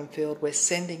our quantum field. We're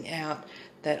sending out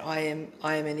that I am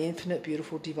an infinite,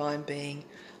 beautiful, divine being.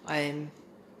 I'm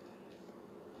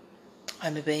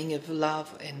a being of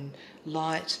love and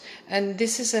light. And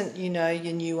this isn't,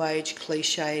 your new age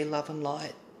cliche love and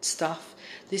light stuff.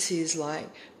 This is like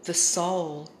the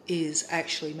soul is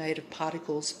actually made of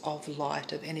particles of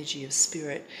light, of energy, of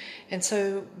spirit. And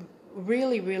so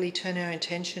really, really turn our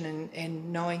attention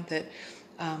and knowing that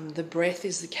the breath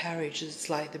is the carriage. It's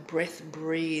like the breath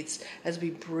breathes. As we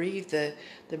breathe the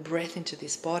breath into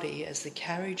this body as the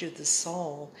carriage of the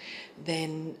soul,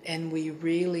 then, and we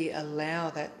really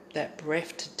allow that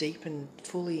breath to deepen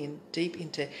fully and deep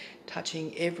into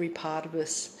touching every part of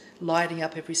us, lighting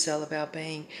up every cell of our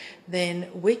being, then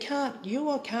you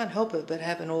all can't help it but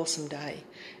have an awesome day.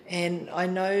 And I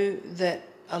know that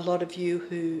a lot of you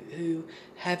who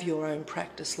have your own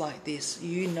practice like this,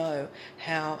 you know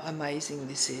how amazing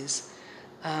this is.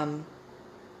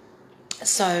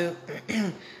 So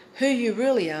who you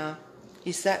really are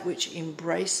is that which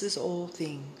embraces all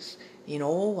things in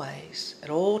all ways, at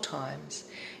all times.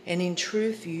 And in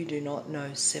truth, you do not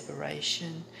know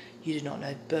separation, you do not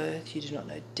know birth, you do not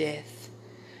know death,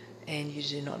 and you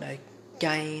do not know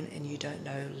gain, and you don't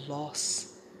know loss.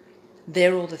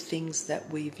 They're all the things that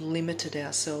we've limited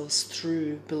ourselves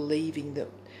through believing that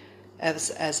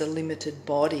as a limited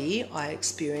body, I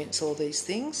experience all these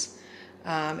things.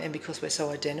 And because we're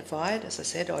so identified, as I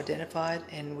said,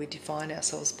 and we define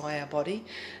ourselves by our body,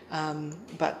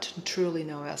 but to truly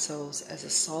know ourselves as a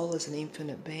soul, as an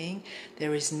infinite being,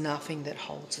 there is nothing that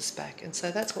holds us back. And so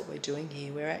that's what we're doing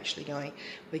here.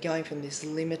 We're going from this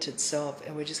limited self,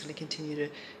 and we're just going to continue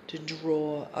to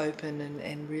draw open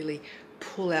and really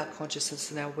pull our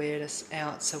consciousness and our awareness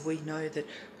out, so we know that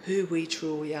who we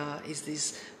truly are is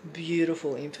this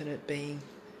beautiful infinite being,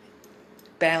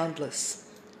 boundless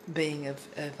being of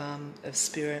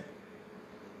spirit.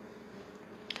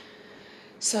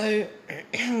 So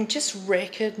just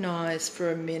recognize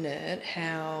for a minute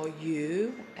how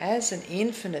you, as an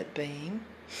infinite being,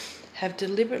 have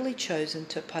deliberately chosen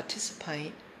to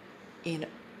participate in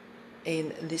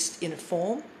this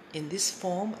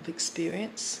form of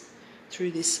experience,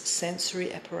 through this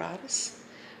sensory apparatus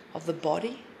of the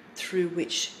body, through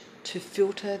which to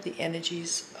filter the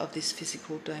energies of this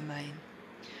physical domain.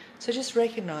 So just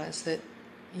recognise that,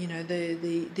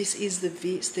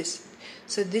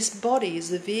 this body is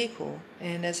the vehicle,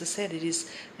 and as I said, it is,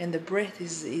 and the breath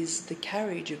is the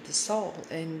carriage of the soul.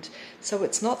 And so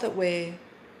it's not that we're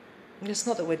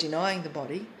denying the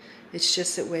body. It's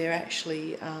just that we're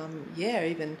actually,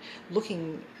 even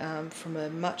looking from a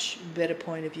much better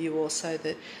point of view also,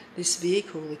 that this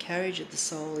vehicle, the carriage of the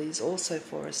soul, is also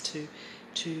for us to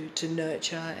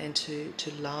nurture and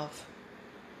to love.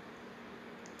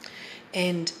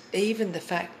 And even the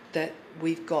fact that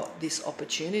we've got this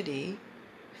opportunity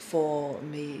for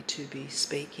me to be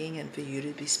speaking and for you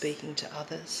to be speaking to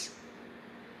others,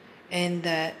 and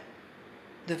that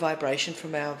the vibration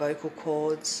from our vocal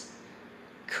cords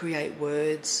create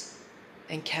words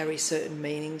and carry certain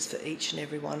meanings for each and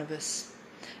every one of us.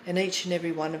 And each and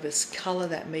every one of us colour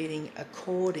that meaning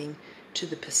according to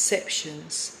the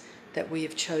perceptions that we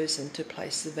have chosen to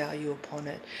place the value upon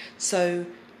it. So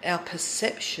our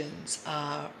perceptions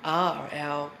are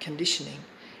our conditioning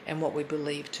and what we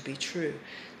believe to be true.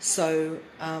 So,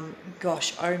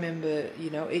 I remember,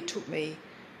 it took me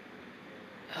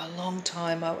a long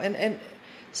time.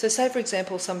 So say, for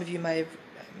example, some of you may have,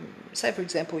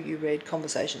 you read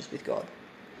Conversations with God.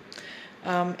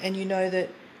 And you know that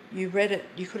you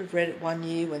could have read it one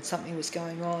year when something was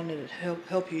going on, and it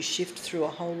helped you shift through a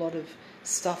whole lot of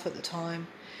stuff at the time.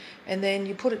 And then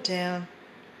you put it down,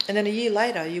 and then a year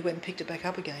later you went and picked it back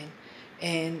up again.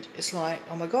 And it's like,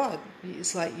 oh my God,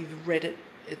 it's like you've read it.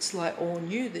 It's like all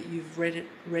new that you've read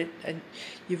and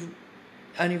you've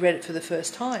only read it for the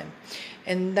first time.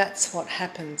 And that's what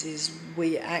happens, is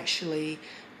we actually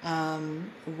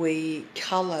we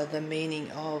colour the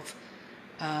meaning of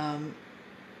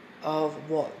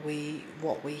what we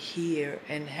hear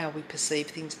and how we perceive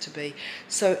things to be.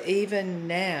 So even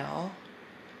now,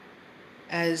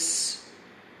 as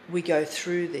we go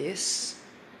through this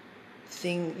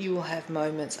thing, you will have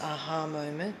moments, aha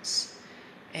moments.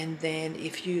 And then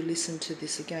if you listen to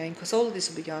this again, because all of this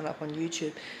will be going up on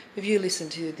YouTube, if you listen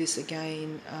to this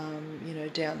again,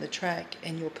 down the track,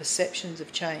 and your perceptions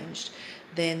have changed,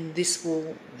 then this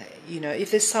will,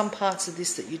 if there's some parts of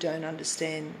this that you don't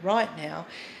understand right now,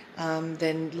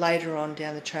 then later on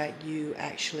down the track, you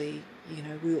actually,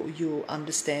 you'll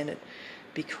understand it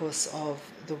because of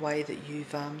the way that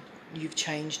you've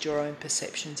changed your own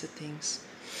perceptions of things.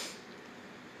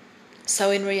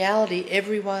 So in reality,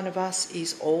 every one of us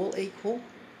is all equal,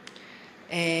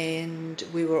 and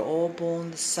we were all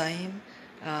born the same.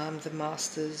 The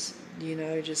masters,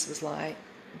 just was like,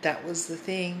 that was the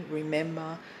thing.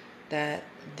 Remember that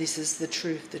this is the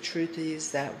truth. The truth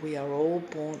is that we are all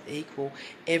born equal.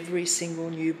 Every single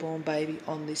newborn baby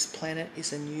on this planet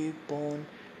is a newborn,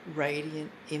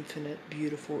 radiant, infinite,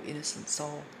 beautiful, innocent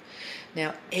soul.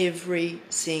 Now, every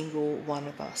single one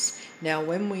of us. Now,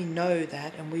 when we know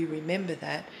that and we remember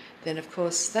that, then of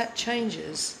course that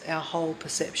changes our whole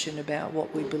perception about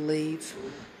what we believe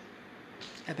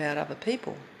about other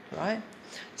people, right?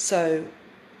 So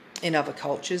in other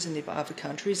cultures and in other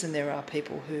countries, and there are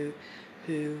people who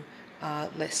are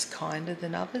less kinder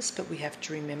than others, but we have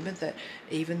to remember that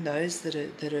even those that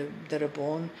are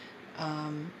born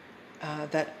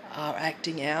that are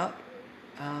acting out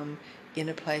in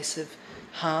a place of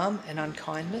harm and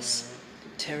unkindness,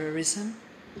 terrorism,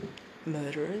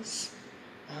 murderers,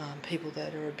 people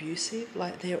that are abusive,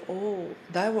 like they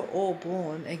were all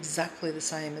born exactly the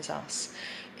same as us,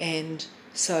 and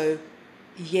so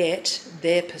yet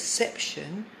their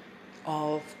perception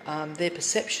of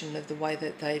the way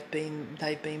that they've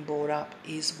been brought up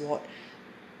is what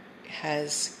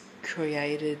has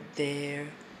created their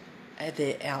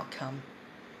outcome.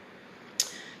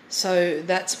 So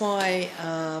that's why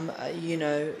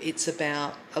it's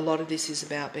about, a lot of this is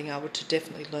about being able to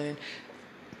definitely learn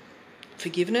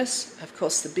forgiveness. Of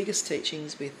course, the biggest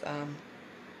teachings with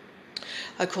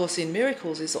A Course in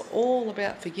Miracles is all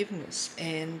about forgiveness,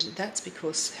 and that's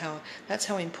because that's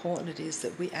how important it is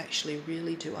that we actually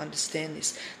really do understand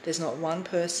this. There's not one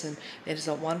person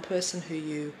who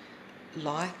you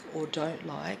like or don't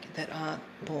like that aren't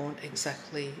born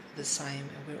exactly the same,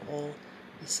 and we're all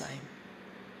the same.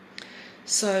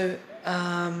 So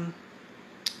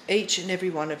each and every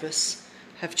one of us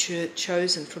have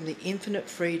chosen from the infinite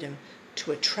freedom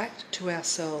to attract to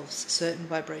ourselves certain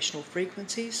vibrational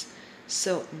frequencies,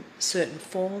 certain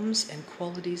forms and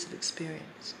qualities of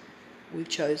experience. We've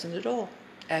chosen it all.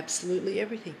 Absolutely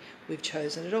everything. We've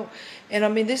chosen it all. And I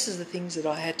mean, this is the things that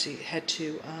I had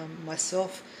to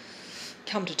myself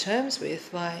come to terms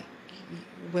with, like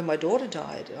when my daughter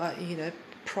died.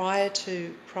 Prior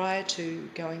to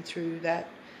going through that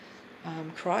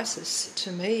crisis,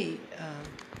 to me,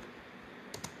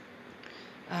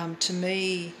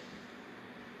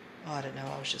 I don't know,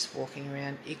 I was just walking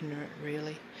around ignorant,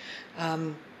 really.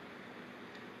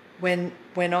 When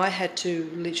I had to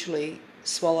literally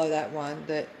swallow that one,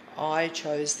 that I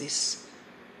chose this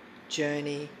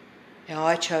journey, and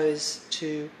I chose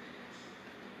to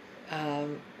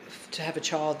have a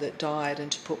child that died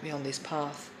and to put me on this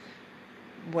path.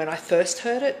 When I first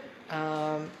heard it,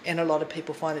 and a lot of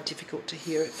people find it difficult to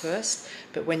hear it first,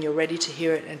 but when you're ready to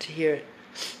hear it and to hear it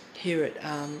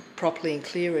properly and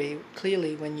clearly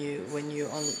when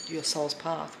you're on your soul's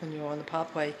path, when you're on the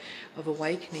pathway of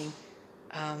awakening,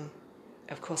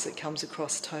 of course it comes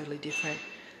across totally different.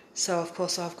 So of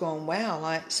course I've gone,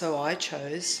 wow, so I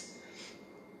chose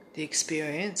the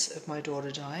experience of my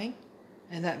daughter dying,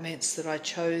 and that meant that I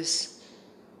chose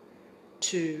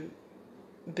to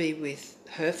be with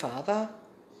her father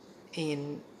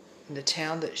in the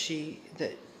town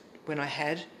that when I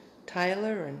had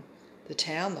Taylor, and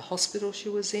the hospital she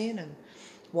was in, and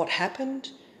what happened,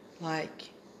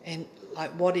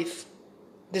 what if,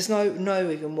 there's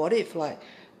no even what if,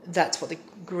 that's what the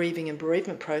grieving and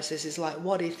bereavement process is like.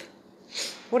 What if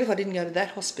I didn't go to that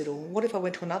hospital? What if I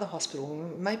went to another hospital?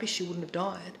 Maybe she wouldn't have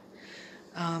died.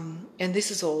 And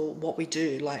this is all what we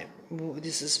do,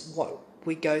 this is what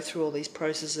we go through, all these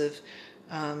processes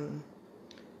of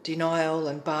denial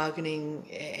and bargaining,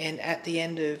 and at the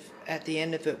end of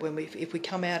it, if we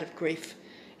come out of grief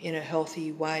in a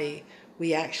healthy way,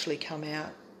 we actually come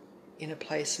out in a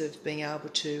place of being able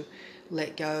to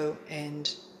let go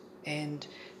and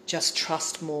just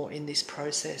trust more in this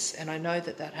process. And I know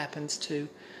that happens to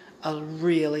a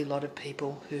really lot of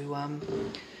people who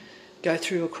go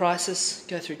through a crisis,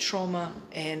 go through trauma,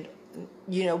 and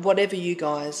whatever you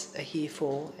guys are here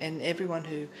for, and everyone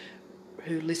who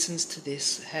listens to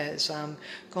this has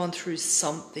gone through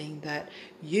something that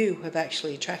you have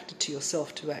actually attracted to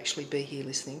yourself to actually be here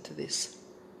listening to this.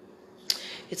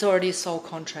 It's already a soul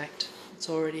contract. It's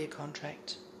already a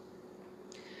contract.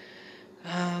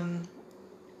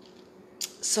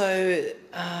 So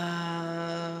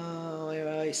where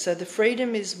are we? So the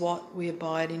freedom is what we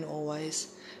abide in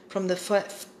always. From the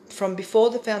from before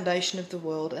the foundation of the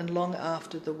world and long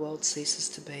after the world ceases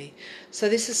to be. So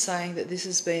this is saying that this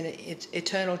has been an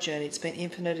eternal journey. It's been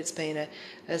infinite. It's been a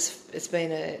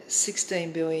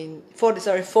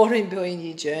 14 billion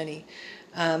year journey.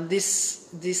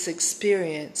 This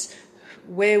experience,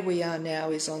 where we are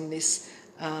now, is on this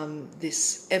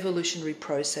evolutionary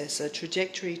process, a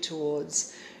trajectory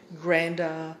towards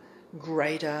grander,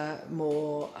 greater,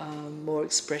 more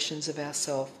expressions of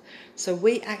ourself. So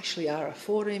we actually are a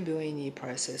 14 billion year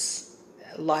process,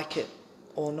 like it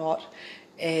or not.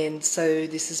 And so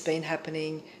this has been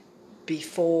happening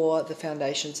before the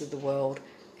foundations of the world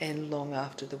and long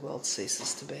after the world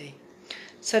ceases to be.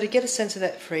 So to get a sense of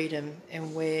that freedom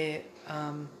and where,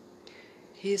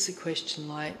 here's a question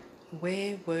like,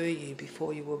 where were you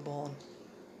before you were born?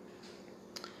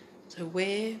 So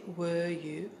where were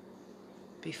you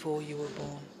before you were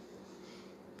born?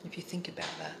 If you think about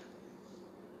that.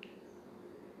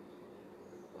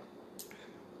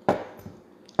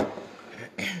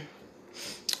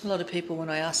 A lot of people, when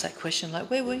I ask that question, like,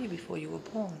 where were you before you were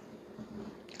born?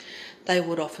 They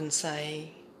would often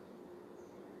say,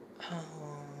 oh,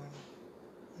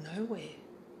 nowhere.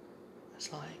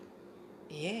 It's like,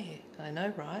 yeah, I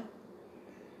know, right?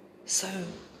 So,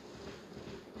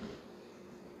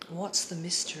 what's the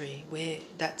mystery? Where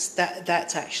that's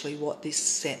actually what this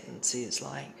sentence is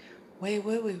like. Where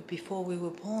were we before we were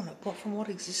born? From what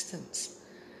existence?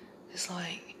 It's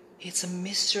like, it's a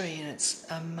mystery, and it's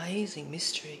an amazing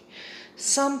mystery.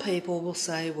 Some people will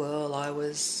say, well, I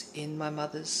was in my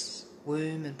mother's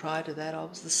womb, and prior to that I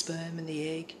was the sperm and the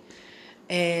egg.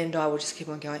 And I will just keep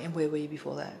on going, and where were you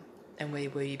before that? And where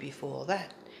were you before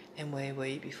that? And where were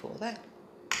you before that?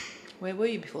 Where were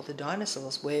you before the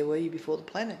dinosaurs? Where were you before the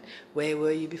planet? Where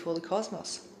were you before the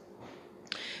cosmos?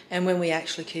 And when we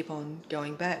actually keep on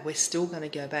going back, we're still going to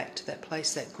go back to that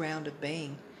place, that ground of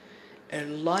being.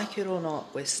 And like it or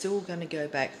not, we're still going to go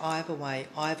back either way.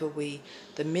 Either we,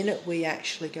 the minute we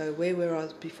actually go, where were I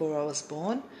before I was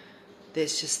born?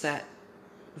 There's just that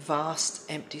vast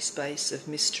empty space of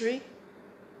mystery.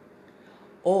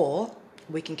 Or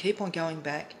we can keep on going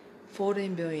back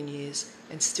 14 billion years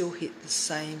and still hit the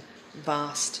same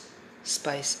vast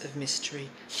space of mystery,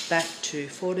 back to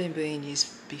 14 billion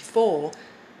years before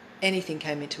anything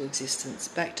came into existence,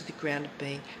 back to the ground of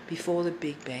being, before the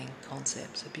Big Bang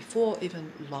concept, so before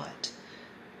even light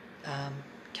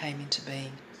came into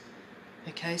being.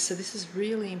 Okay, so this is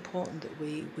really important that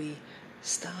we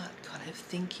start kind of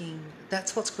thinking.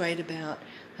 That's what's great about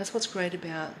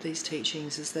these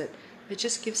teachings, is that it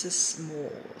just gives us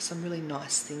some really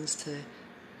nice things to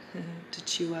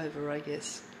chew over, I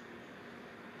guess.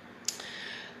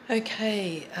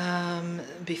 Okay,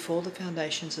 before the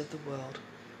foundations of the world,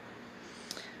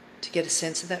 to get a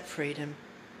sense of that freedom.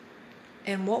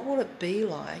 And what will it be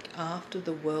like after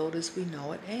the world as we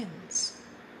know it ends?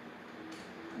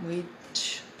 We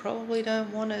probably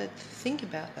don't want to think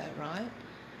about that, right?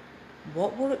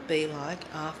 What will it be like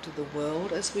after the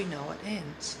world as we know it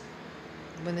ends?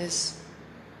 When there's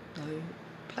no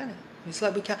planet. It's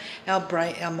like we can't,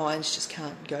 our minds just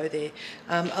can't go there.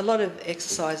 A lot of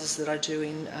exercises that I do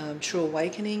in True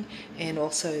Awakening, and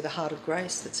also the Heart of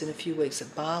Grace that's in a few weeks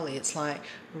at Bali, it's like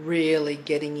really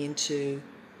getting into,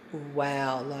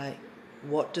 wow, like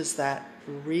what does that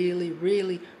really,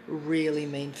 really, really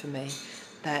mean for me?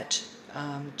 That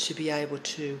to be able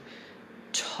to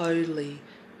totally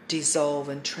dissolve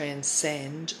and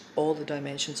transcend all the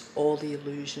dimensions, all the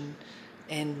illusion,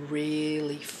 and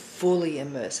really fully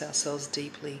immerse ourselves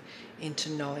deeply into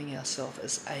knowing ourselves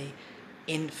as a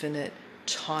infinite,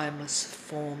 timeless,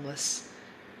 formless,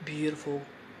 beautiful,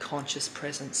 conscious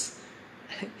presence.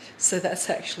 So that's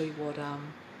actually what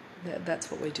that's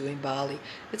what we do in Bali.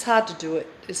 It's hard to do it.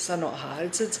 It's not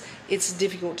hard. It's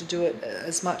difficult to do it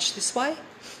as much this way,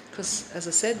 because, as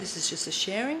I said, this is just a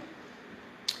sharing.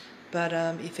 But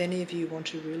if any of you want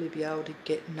to really be able to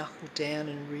get knuckled down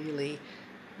and really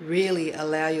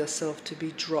allow yourself to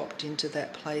be dropped into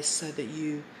that place, so that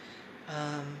you,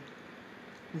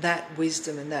 that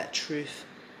wisdom and that truth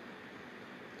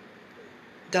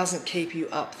doesn't keep you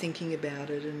up thinking about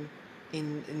it, and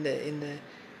in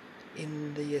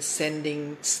the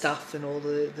ascending stuff and all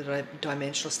the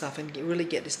dimensional stuff, and really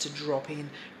get this to drop in,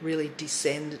 really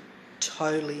descend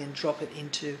totally and drop it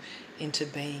into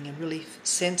being, and really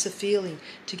sense a feeling,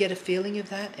 to get a feeling of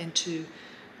that, and to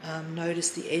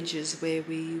notice the edges where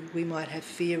we might have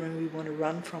fear and we want to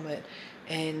run from it,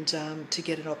 and to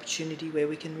get an opportunity where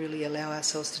we can really allow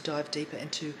ourselves to dive deeper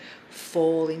and to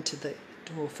fall into the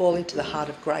heart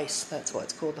of grace. That's why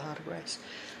it's called the heart of grace.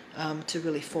 To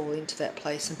really fall into that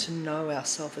place and to know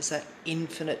ourselves as that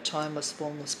infinite, timeless,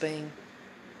 formless being.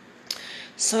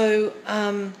 So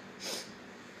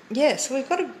so we've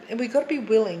got to be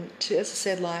willing to, as I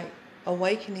said, like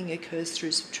awakening occurs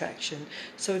through subtraction.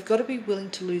 So we've got to be willing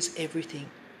to lose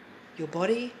everything: your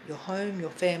body, your home,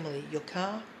 your family, your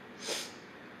car,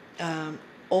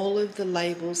 all of the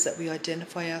labels that we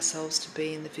identify ourselves to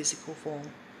be in the physical form.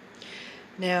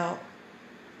 Now,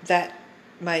 that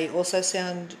may also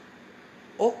sound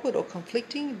awkward or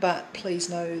conflicting, but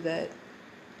please know that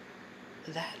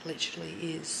that literally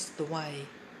is the way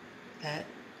that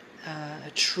a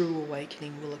true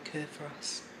awakening will occur for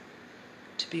us.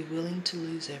 To be willing to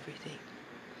lose everything.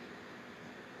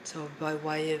 So by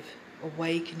way of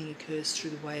awakening occurs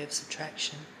through the way of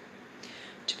subtraction.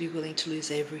 To be willing to lose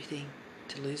everything.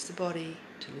 To lose the body,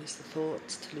 to lose the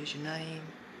thoughts, to lose your name,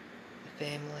 your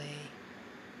family,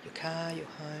 your car, your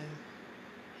home,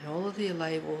 and all of the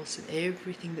labels and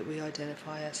everything that we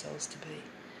identify ourselves to be.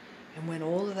 And when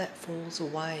all of that falls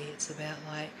away, it's about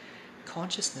like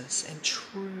consciousness and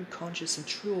true conscious and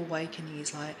true awakening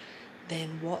is like,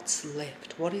 then what's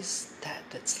left? What is that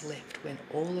that's left when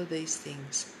all of these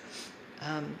things,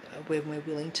 when we're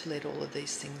willing to let all of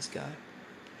these things go?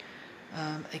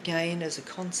 Again, as a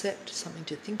concept, something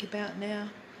to think about now,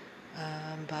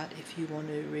 but if you want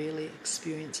to really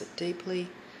experience it deeply,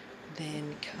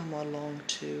 then come along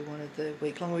to one of the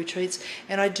week-long retreats.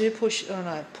 And I do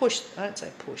I don't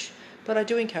say push, but I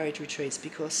do encourage retreats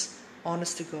because,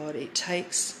 honest to God, it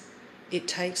takes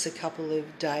a couple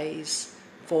of days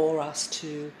for us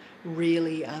to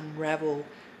really unravel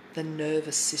the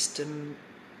nervous system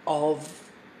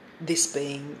of this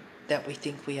being that we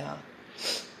think we are.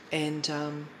 And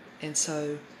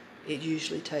so it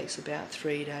usually takes about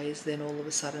 3 days, then all of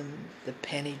a sudden the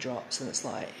penny drops and it's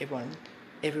like everyone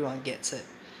gets it.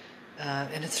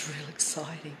 And it's real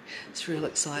exciting. It's real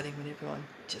exciting when everyone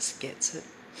just gets it.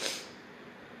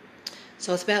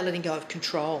 So it's about letting go of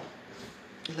control,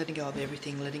 letting go of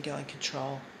everything, letting go of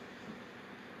control.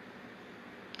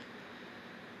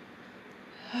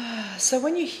 So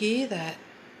when you hear that,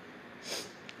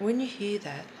 like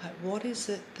what is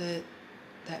it that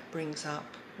brings up?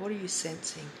 What are you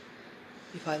sensing?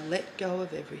 If I let go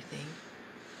of everything,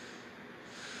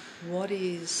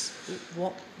 what's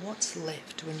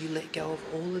left when you let go of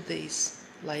all of these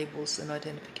labels and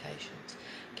identifications?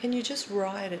 Can you just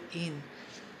write it in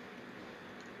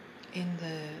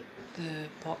the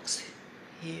box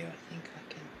here? I think I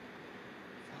can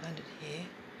find it here.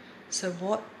 So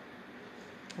what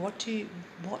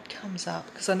comes up?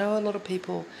 Because I know a lot of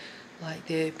people, like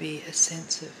there'd be a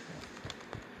sense of,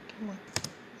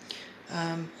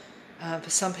 for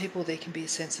some people there can be a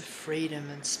sense of freedom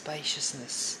and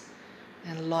spaciousness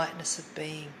and lightness of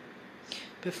being.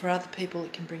 But for other people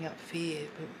it can bring up fear.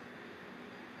 But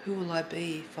who will I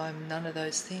be if I'm none of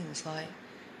those things? Like,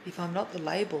 if I'm not the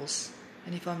labels,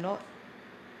 and if I'm not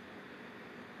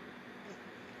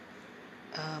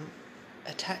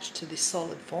attached to this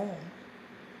solid form,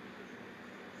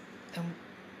 and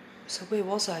so where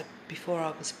was I before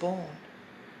I was born?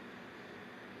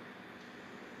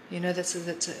 You know,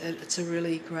 it's a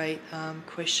really great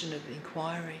question of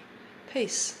inquiry.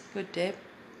 Peace, good, Deb.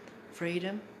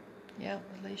 Freedom, yeah,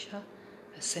 Alicia.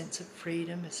 A sense of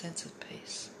freedom, a sense of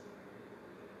peace.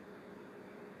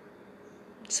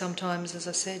 Sometimes, as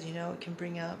I said, you know, it can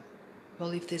bring up,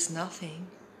 well, if there's nothing,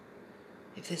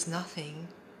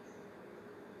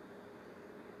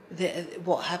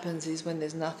 what happens is when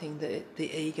there's nothing, the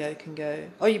ego can go,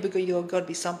 oh, you've got to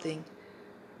be something.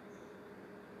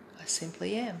 I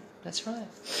simply am. That's right.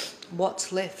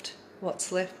 What's left?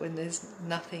 What's left when there's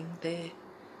nothing there?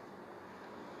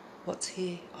 What's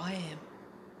here? I am.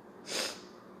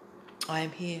 I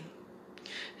am here.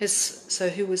 So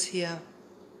who was here?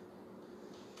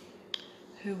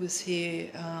 Who was here?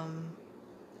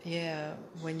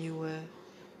 When you were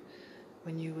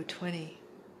 20.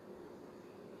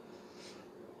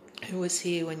 Who was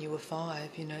here when you were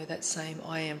 5? You know, that same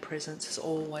I am presence is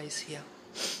always here.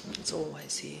 It's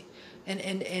always here.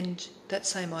 And that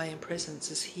same I am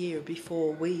presence is here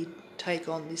before we take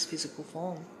on this physical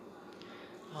form.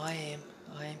 I am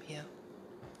here.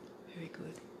 Very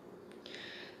good.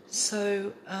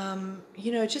 So,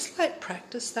 just like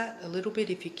practice that a little bit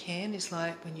if you can. Is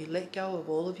like when you let go of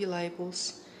all of your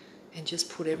labels and just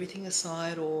put everything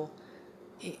aside, or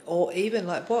even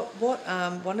like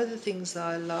one of the things that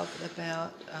I love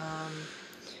about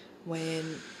when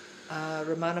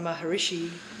Ramana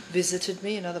Maharishi visited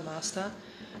me, another master,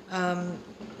 Ramana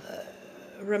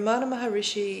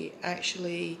Maharishi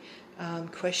actually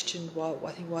questioned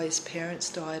why his parents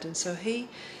died, and so he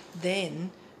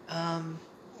then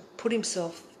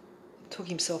took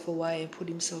himself away and put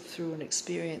himself through an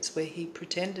experience where he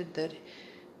pretended that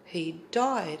he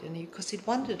died, and because he'd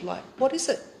wondered, like, what is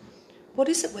it? What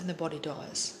is it when the body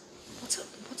dies?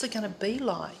 What's it going to be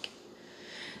like?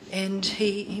 And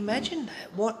he imagined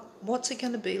that. What's it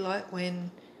going to be like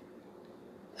when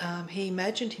he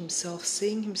imagined himself,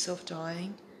 seeing himself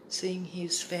dying, seeing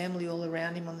his family all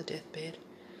around him on the deathbed,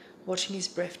 watching his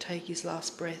breath take his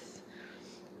last breath,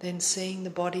 then seeing the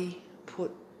body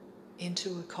put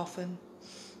into a coffin.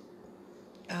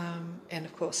 And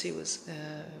of course he was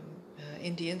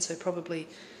Indian, so probably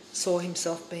saw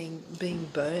himself being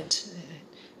burnt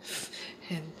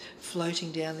and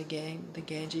floating down the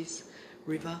Ganges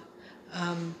River.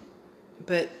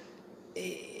 But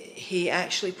he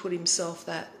actually put himself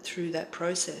through that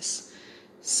process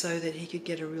so that he could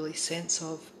get a really sense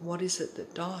of what is it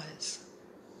that dies.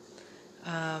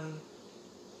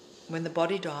 When the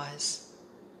body dies,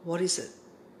 what is it?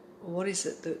 What is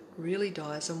it that really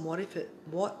dies, and what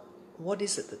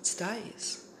is it that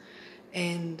stays?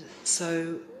 And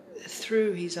so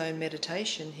through his own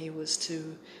meditation, he was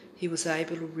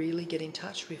able to really get in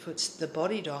touch with it's the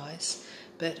body dies,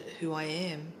 but who I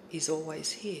am is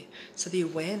always here. So the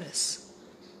awareness,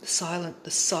 the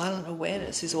silent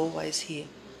awareness is always here.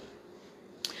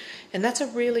 And that's a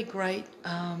really great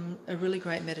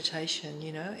meditation,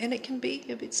 and it can be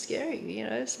a bit scary,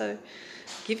 so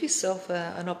give yourself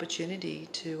an opportunity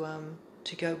to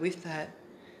go with that.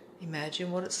 Imagine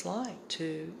what it's like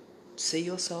to see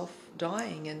yourself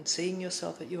dying and seeing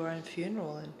yourself at your own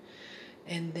funeral,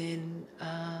 and then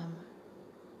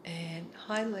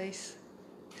hi Lise,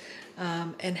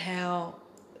 and how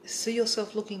see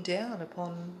yourself looking down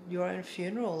upon your own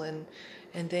funeral, and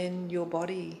then your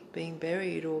body being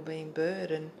buried or being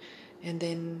burned, and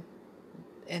then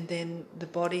the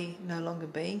body no longer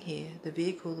being here, the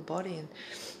vehicle, the body,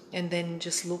 and then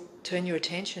just turn your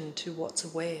attention to what's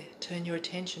aware, turn your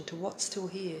attention to what's still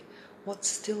here, what's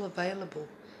still available,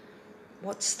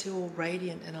 what's still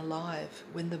radiant and alive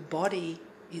when the body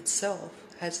itself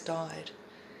has died.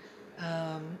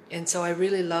 And so I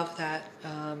really love that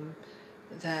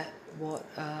what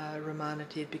Ramana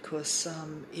did, because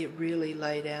it really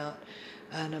laid out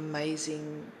an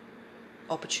amazing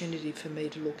opportunity for me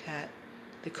to look at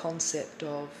the concept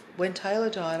of when Taylor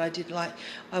died.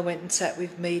 I went and sat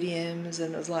with mediums,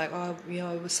 and it was like,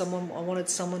 it was someone, I wanted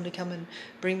someone to come and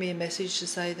bring me a message to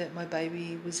say that my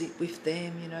baby was with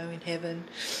them, in heaven,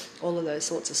 all of those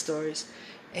sorts of stories.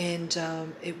 And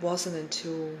it wasn't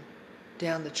until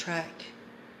down the track,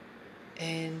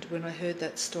 and when I heard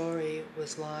that story, it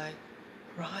was like,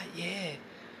 right, yeah,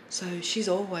 so she's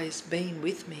always been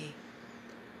with me.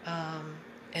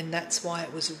 And that's why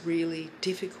it was really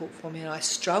difficult for me. And I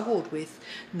struggled with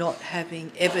not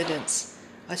having evidence.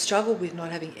 I struggled with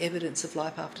not having evidence of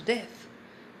life after death,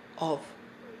 of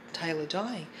Taylor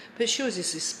dying. But she was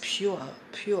just this pure,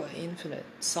 infinite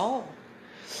soul.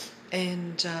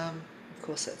 And, of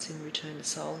course, that's in Return to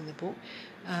Soul in the book.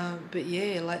 But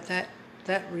yeah, like that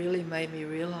really made me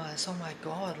realise, oh my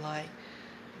God, like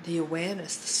the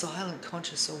awareness, the silent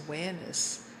conscious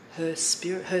awareness, her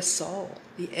spirit, her soul,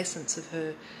 the essence of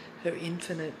her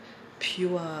infinite,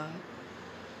 pure,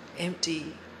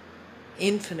 empty,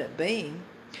 infinite being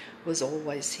was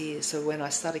always here. So when I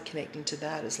started connecting to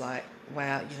that, it's like,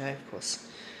 wow, of course,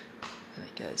 and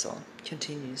it goes on,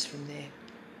 continues from there.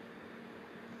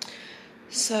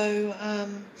 So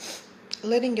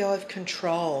letting go of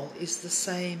control is the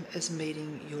same as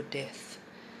meeting your death.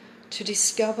 To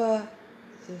discover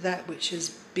that which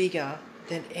is bigger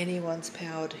than anyone's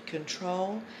power to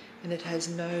control, and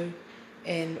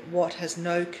what has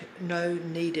no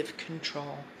need of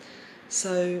control.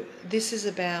 So this is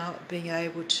about being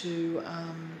able to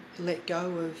letting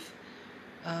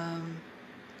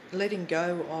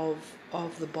go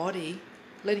of the body,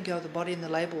 letting go of the body and the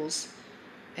labels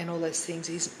and all those things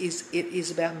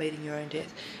is about meeting your own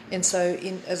death. And so,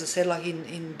 as I said, like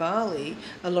in Bali,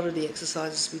 a lot of the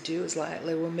exercises we do is like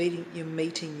you're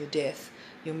meeting your death.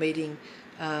 You're meeting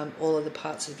all of the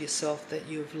parts of yourself that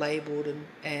you've labelled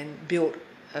and built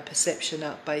a perception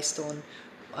up based on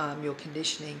your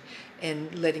conditioning,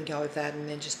 and letting go of that, and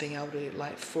then just being able to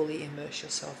like fully immerse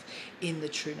yourself in the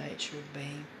true nature of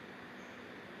being.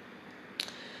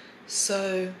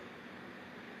 So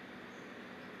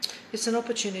it's an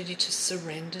opportunity to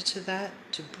surrender to that,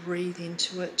 to breathe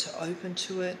into it, to open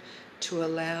to it, to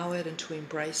allow it and to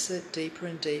embrace it deeper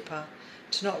and deeper,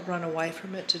 to not run away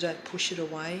from it, to don't push it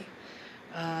away,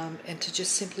 and to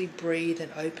just simply breathe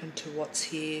and open to what's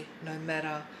here, no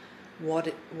matter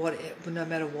what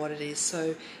it is.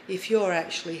 So if you're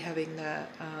actually having that,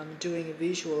 doing a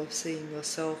visual of seeing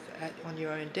yourself on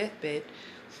your own deathbed,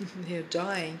 you're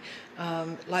dying,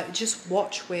 like just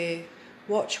watch where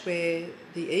watch where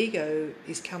the ego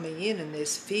is coming in and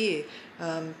there's fear.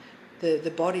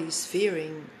 The body's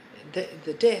fearing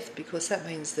the death, because that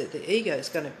means that the ego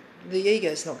is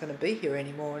not going to be here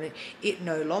anymore, and it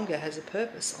no longer has a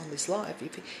purpose on this life.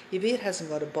 If it hasn't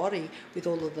got a body with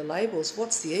all of the labels,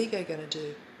 what's the ego going to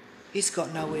do? It's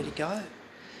got nowhere to go.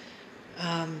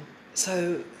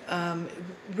 So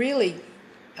really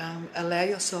allow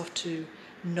yourself to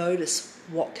notice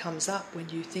what comes up when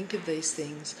you think of these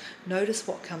things. Notice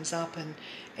what comes up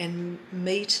and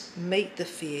meet the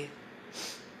fear.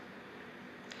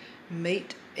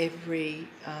 Meet every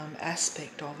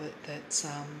aspect of it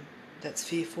that's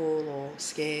fearful or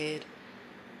scared,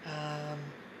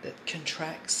 that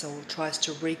contracts or tries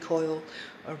to recoil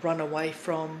or run away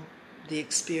from the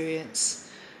experience.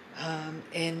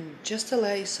 And just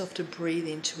allow yourself to breathe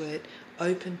into it,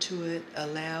 open to it,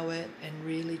 allow it, and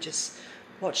really just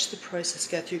watch the process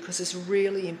go through, because it's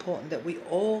really important that we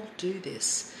all do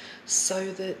this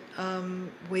so that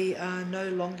we are no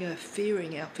longer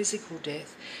fearing our physical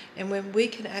death. And when we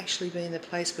can actually be in the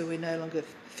place where we no longer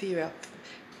fear our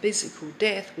physical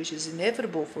death, which is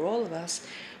inevitable for all of us,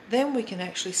 then we can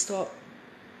actually stop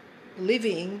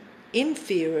living in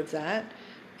fear of that,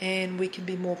 and we can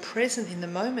be more present in the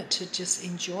moment to just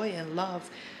enjoy and love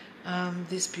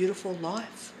this beautiful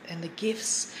life and the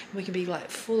gifts. And we can be like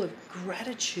full of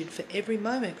gratitude for every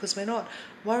moment, because we're not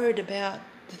worried about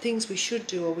the things we should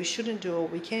do or we shouldn't do or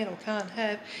we can or can't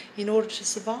have in order to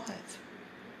survive.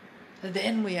 And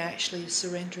then we're actually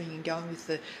surrendering and going with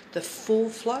the full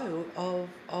flow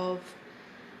of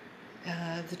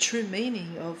the true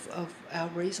meaning of our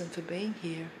reason for being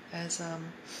here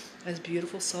as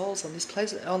beautiful souls on this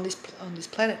place, on this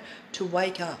planet, to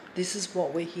wake up. This is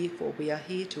what we're here for. We are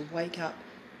here to wake up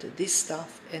to this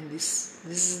stuff, and this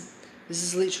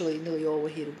is literally nearly all we're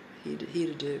here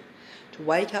to do. To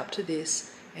wake up to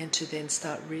this and to then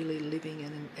start really living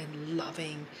and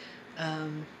loving,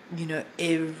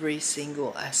 every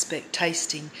single aspect,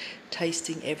 tasting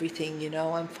everything.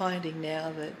 I'm finding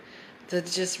now that the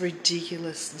just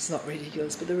ridiculous, it's not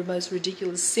ridiculous, but the most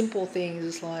ridiculous simple things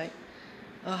is like,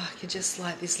 I can just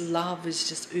like, this love is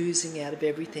just oozing out of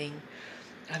everything.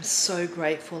 I'm so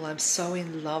grateful. I'm so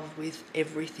in love with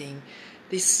everything.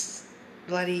 This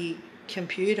bloody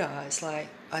computer is like,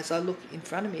 as I look in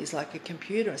front of me, it's like a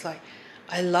computer. It's like,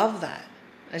 I love that.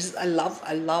 I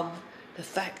love the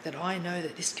fact that I know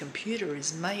that this computer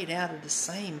is made out of the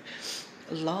same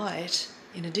light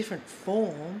in a different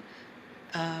form,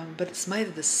 but it's made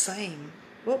of the same.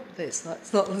 It's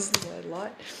not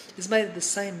light. It's made of the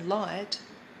same light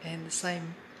and the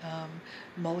same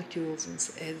molecules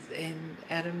and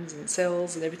atoms and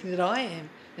cells and everything that I am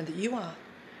and that you are.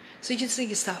 So you just need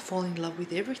to start falling in love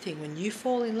with everything. When you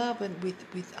fall in love and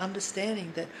with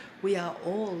understanding that we are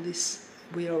all the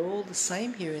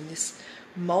same here in this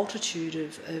multitude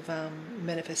of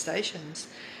manifestations,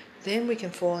 then we can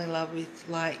fall in love with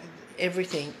like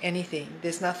everything, anything.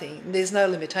 There's no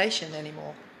limitation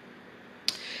anymore.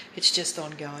 It's just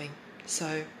ongoing.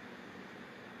 So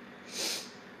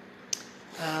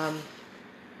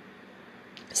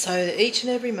each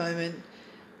and every moment,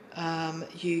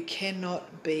 you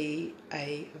cannot be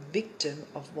a victim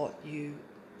of what you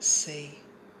see.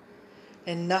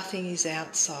 And nothing is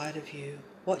outside of you.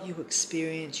 What you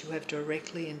experience, you have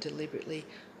directly and deliberately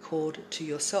called to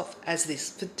yourself as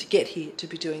this, to get here, to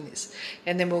be doing this.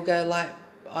 And then we'll go like,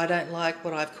 I don't like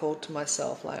what I've called to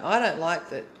myself. Like, I don't like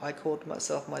that I called to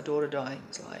myself my daughter dying.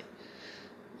 It's like,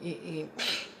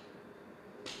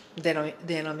 then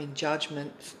I'm in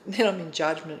judgment. Then I'm in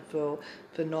judgment for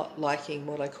not liking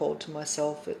what I called to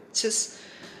myself. It's just,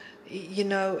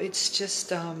 it's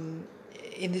just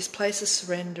in this place of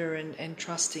surrender and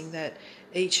trusting that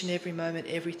each and every moment,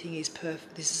 everything is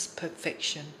perfect. This is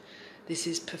perfection. This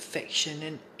is perfection,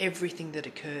 and everything that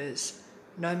occurs,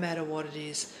 no matter what it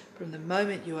is, from the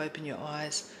moment you open your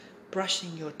eyes,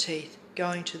 brushing your teeth,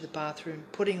 going to the bathroom,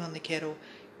 putting on the kettle,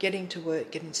 getting to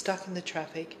work, getting stuck in the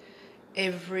traffic,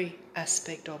 every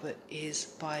aspect of it is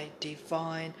by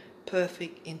divine,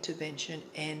 perfect intervention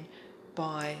and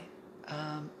by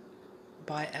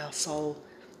our soul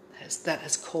that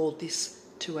has called this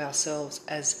to ourselves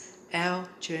as our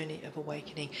journey of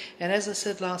awakening. And as I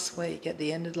said last week, at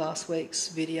the end of last week's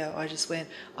video, I just went,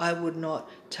 I would not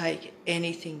take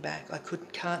anything back. I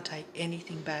can't take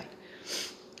anything back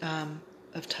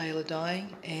of Taylor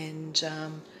dying, and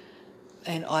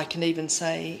I can even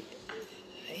say,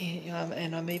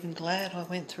 and I'm even glad I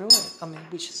went through it. I mean,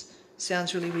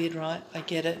 sounds really weird, right? I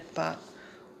get it, but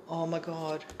oh my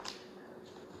God,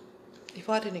 if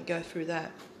I didn't go through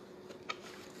that,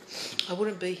 I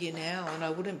wouldn't be here now, and I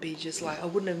wouldn't be I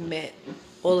wouldn't have met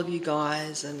all of you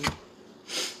guys, and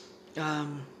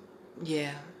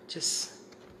yeah, just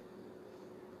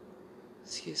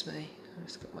excuse me, I've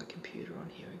just got my computer on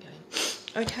here again.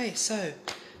 Okay, so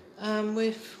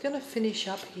we're going to finish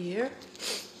up here.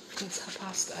 It's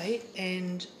 8:30,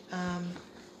 and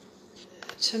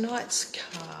tonight's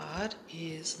card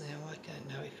is, now I don't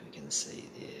know if we can see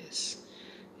this.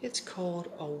 It's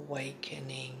called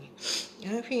Awakening. I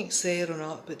don't know if you can see it or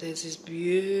not, but there's this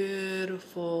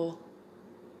beautiful,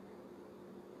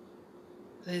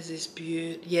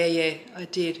 yeah, I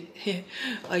did.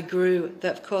 I grew.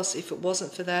 That, of course, if it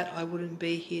wasn't for that, I wouldn't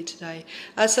be here today.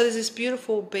 So there's this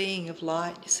beautiful being of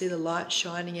light. You see the light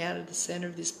shining out of the center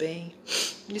of this being.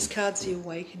 This card's the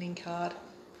Awakening card.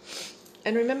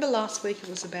 And remember last week it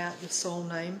was about the soul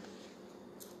name.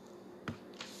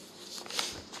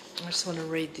 I just want to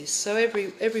read this. So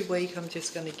every week I'm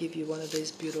just going to give you one of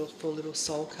these beautiful little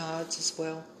soul cards as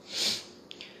well.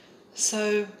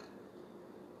 So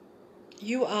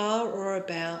you are or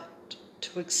about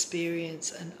to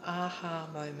experience an aha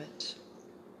moment.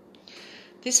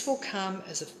 This will come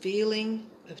as a feeling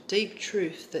of deep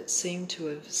truth that seemed to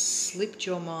have slipped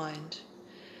your mind.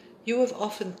 You have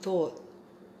often thought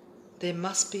there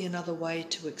must be another way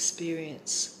to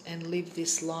experience and live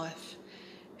this life,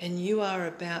 and you are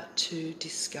about to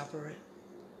discover it.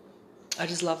 I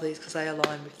just love these because they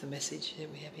align with the message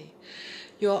that we have here.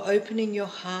 You are opening your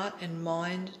heart and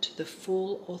mind to the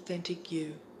full, authentic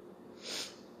you.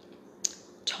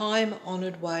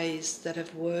 Time-honoured ways that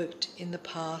have worked in the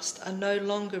past are no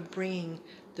longer bringing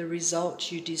the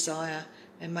results you desire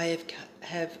and may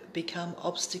have become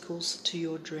obstacles to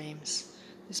your dreams.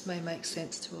 This may make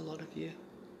sense to a lot of you.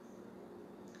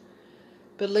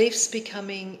 Beliefs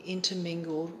becoming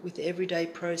intermingled with everyday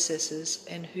processes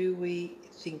and who we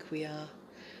think we are.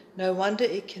 No wonder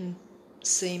it can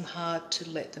seem hard to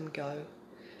let them go.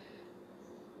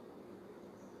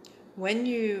 When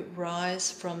you rise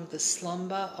from the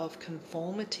slumber of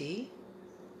conformity,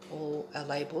 or our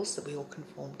labels that we all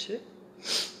conform to,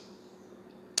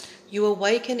 you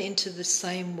awaken into the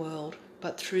same world,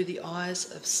 but through the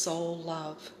eyes of soul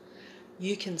love.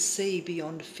 You can see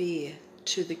beyond fear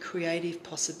to the creative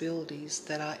possibilities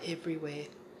that are everywhere.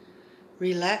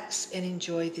 Relax and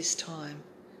enjoy this time.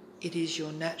 It is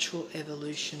your natural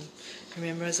evolution.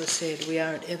 Remember, as I said, we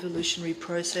are an evolutionary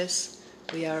process.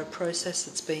 We are a process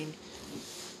that's been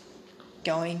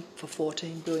going for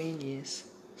 14 billion years.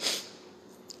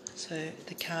 So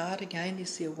the card again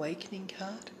is the Awakening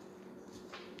card.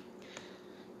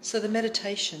 So the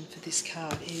meditation for this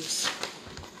card is: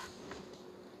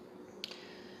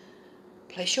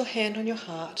 place your hand on your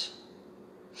heart,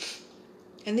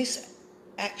 and this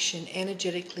action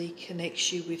energetically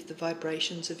connects you with the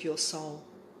vibrations of your soul.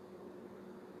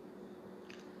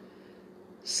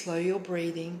 Slow your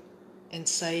breathing and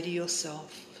say to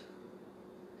yourself,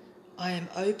 I am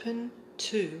open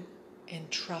to and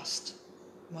trust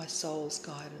my soul's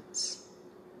guidance.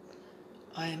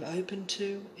 I am open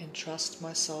to and trust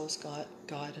my soul's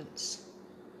guidance.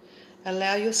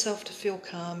 Allow yourself to feel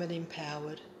calm and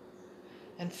empowered,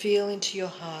 and feel into your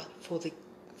heart for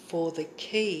the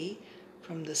key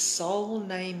from the soul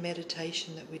name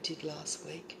meditation that we did last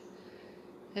week.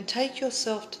 And take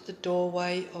yourself to the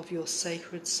doorway of your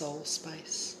sacred soul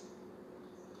space.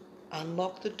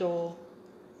 Unlock the door.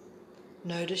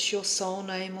 Notice your soul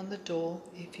name on the door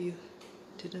if you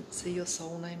didn't see your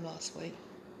soul name last week.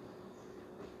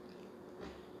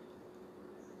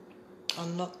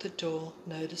 Unlock the door.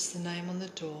 Notice the name on the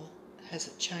door. Has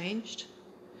it changed?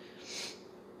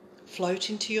 Float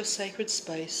into your sacred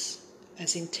space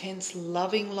as intense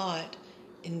loving light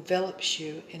envelops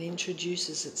you and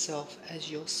introduces itself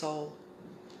as your soul.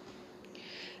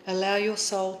 Allow your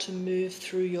soul to move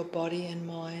through your body and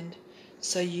mind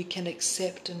so you can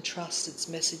accept and trust its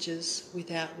messages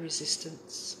without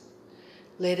resistance.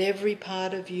 Let every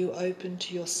part of you open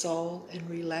to your soul and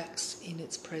relax in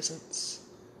its presence.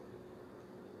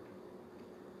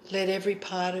 Let every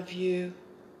part of you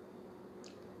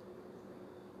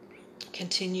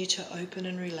continue to open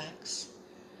and relax.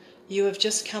 You have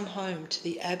just come home to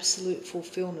the absolute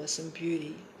fulfillment and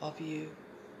beauty of you.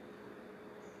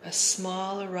 A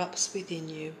smile erupts within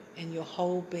you and your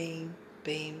whole being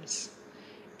beams.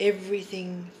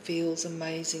 Everything feels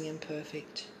amazing and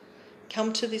perfect.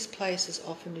 Come to this place as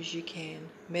often as you can.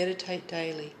 Meditate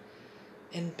daily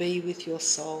and be with your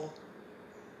soul.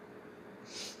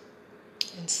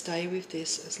 And stay with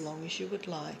this as long as you would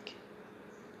like.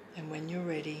 And when you're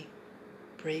ready,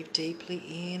 breathe deeply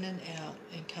in and out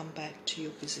and come back to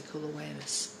your physical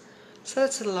awareness. So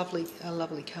that's a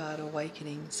lovely card,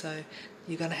 Awakening. So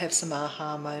you're going to have some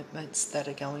aha moments that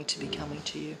are going to be coming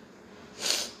to you.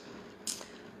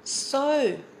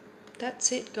 So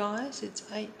that's it, guys. It's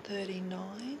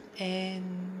 8:39,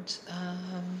 and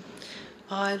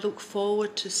I look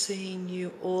forward to seeing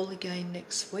you all again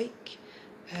next week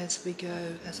as we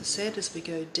go, as I said, as we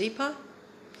go deeper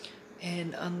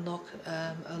and unlock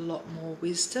a lot more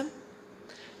wisdom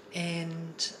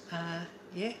and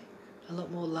yeah, a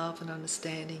lot more love and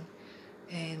understanding.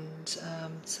 And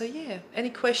so yeah, any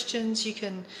questions you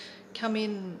can come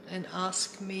in and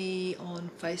ask me on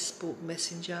Facebook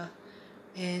Messenger.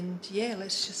 And yeah,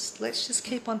 let's just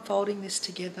keep unfolding this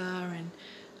together, and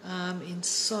in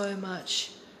so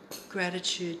much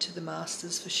gratitude to the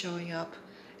masters for showing up,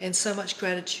 and so much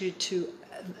gratitude to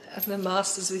the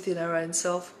masters within our own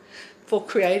self for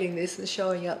creating this and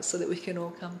showing up so that we can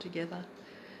all come together.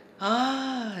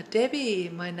 Ah, Debbie,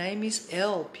 my name is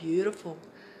Elle. Beautiful.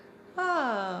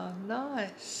 Ah,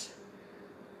 nice.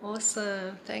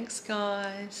 Awesome. Thanks,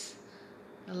 guys.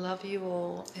 I love you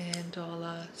all, and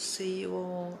I'll see you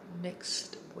all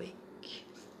next week.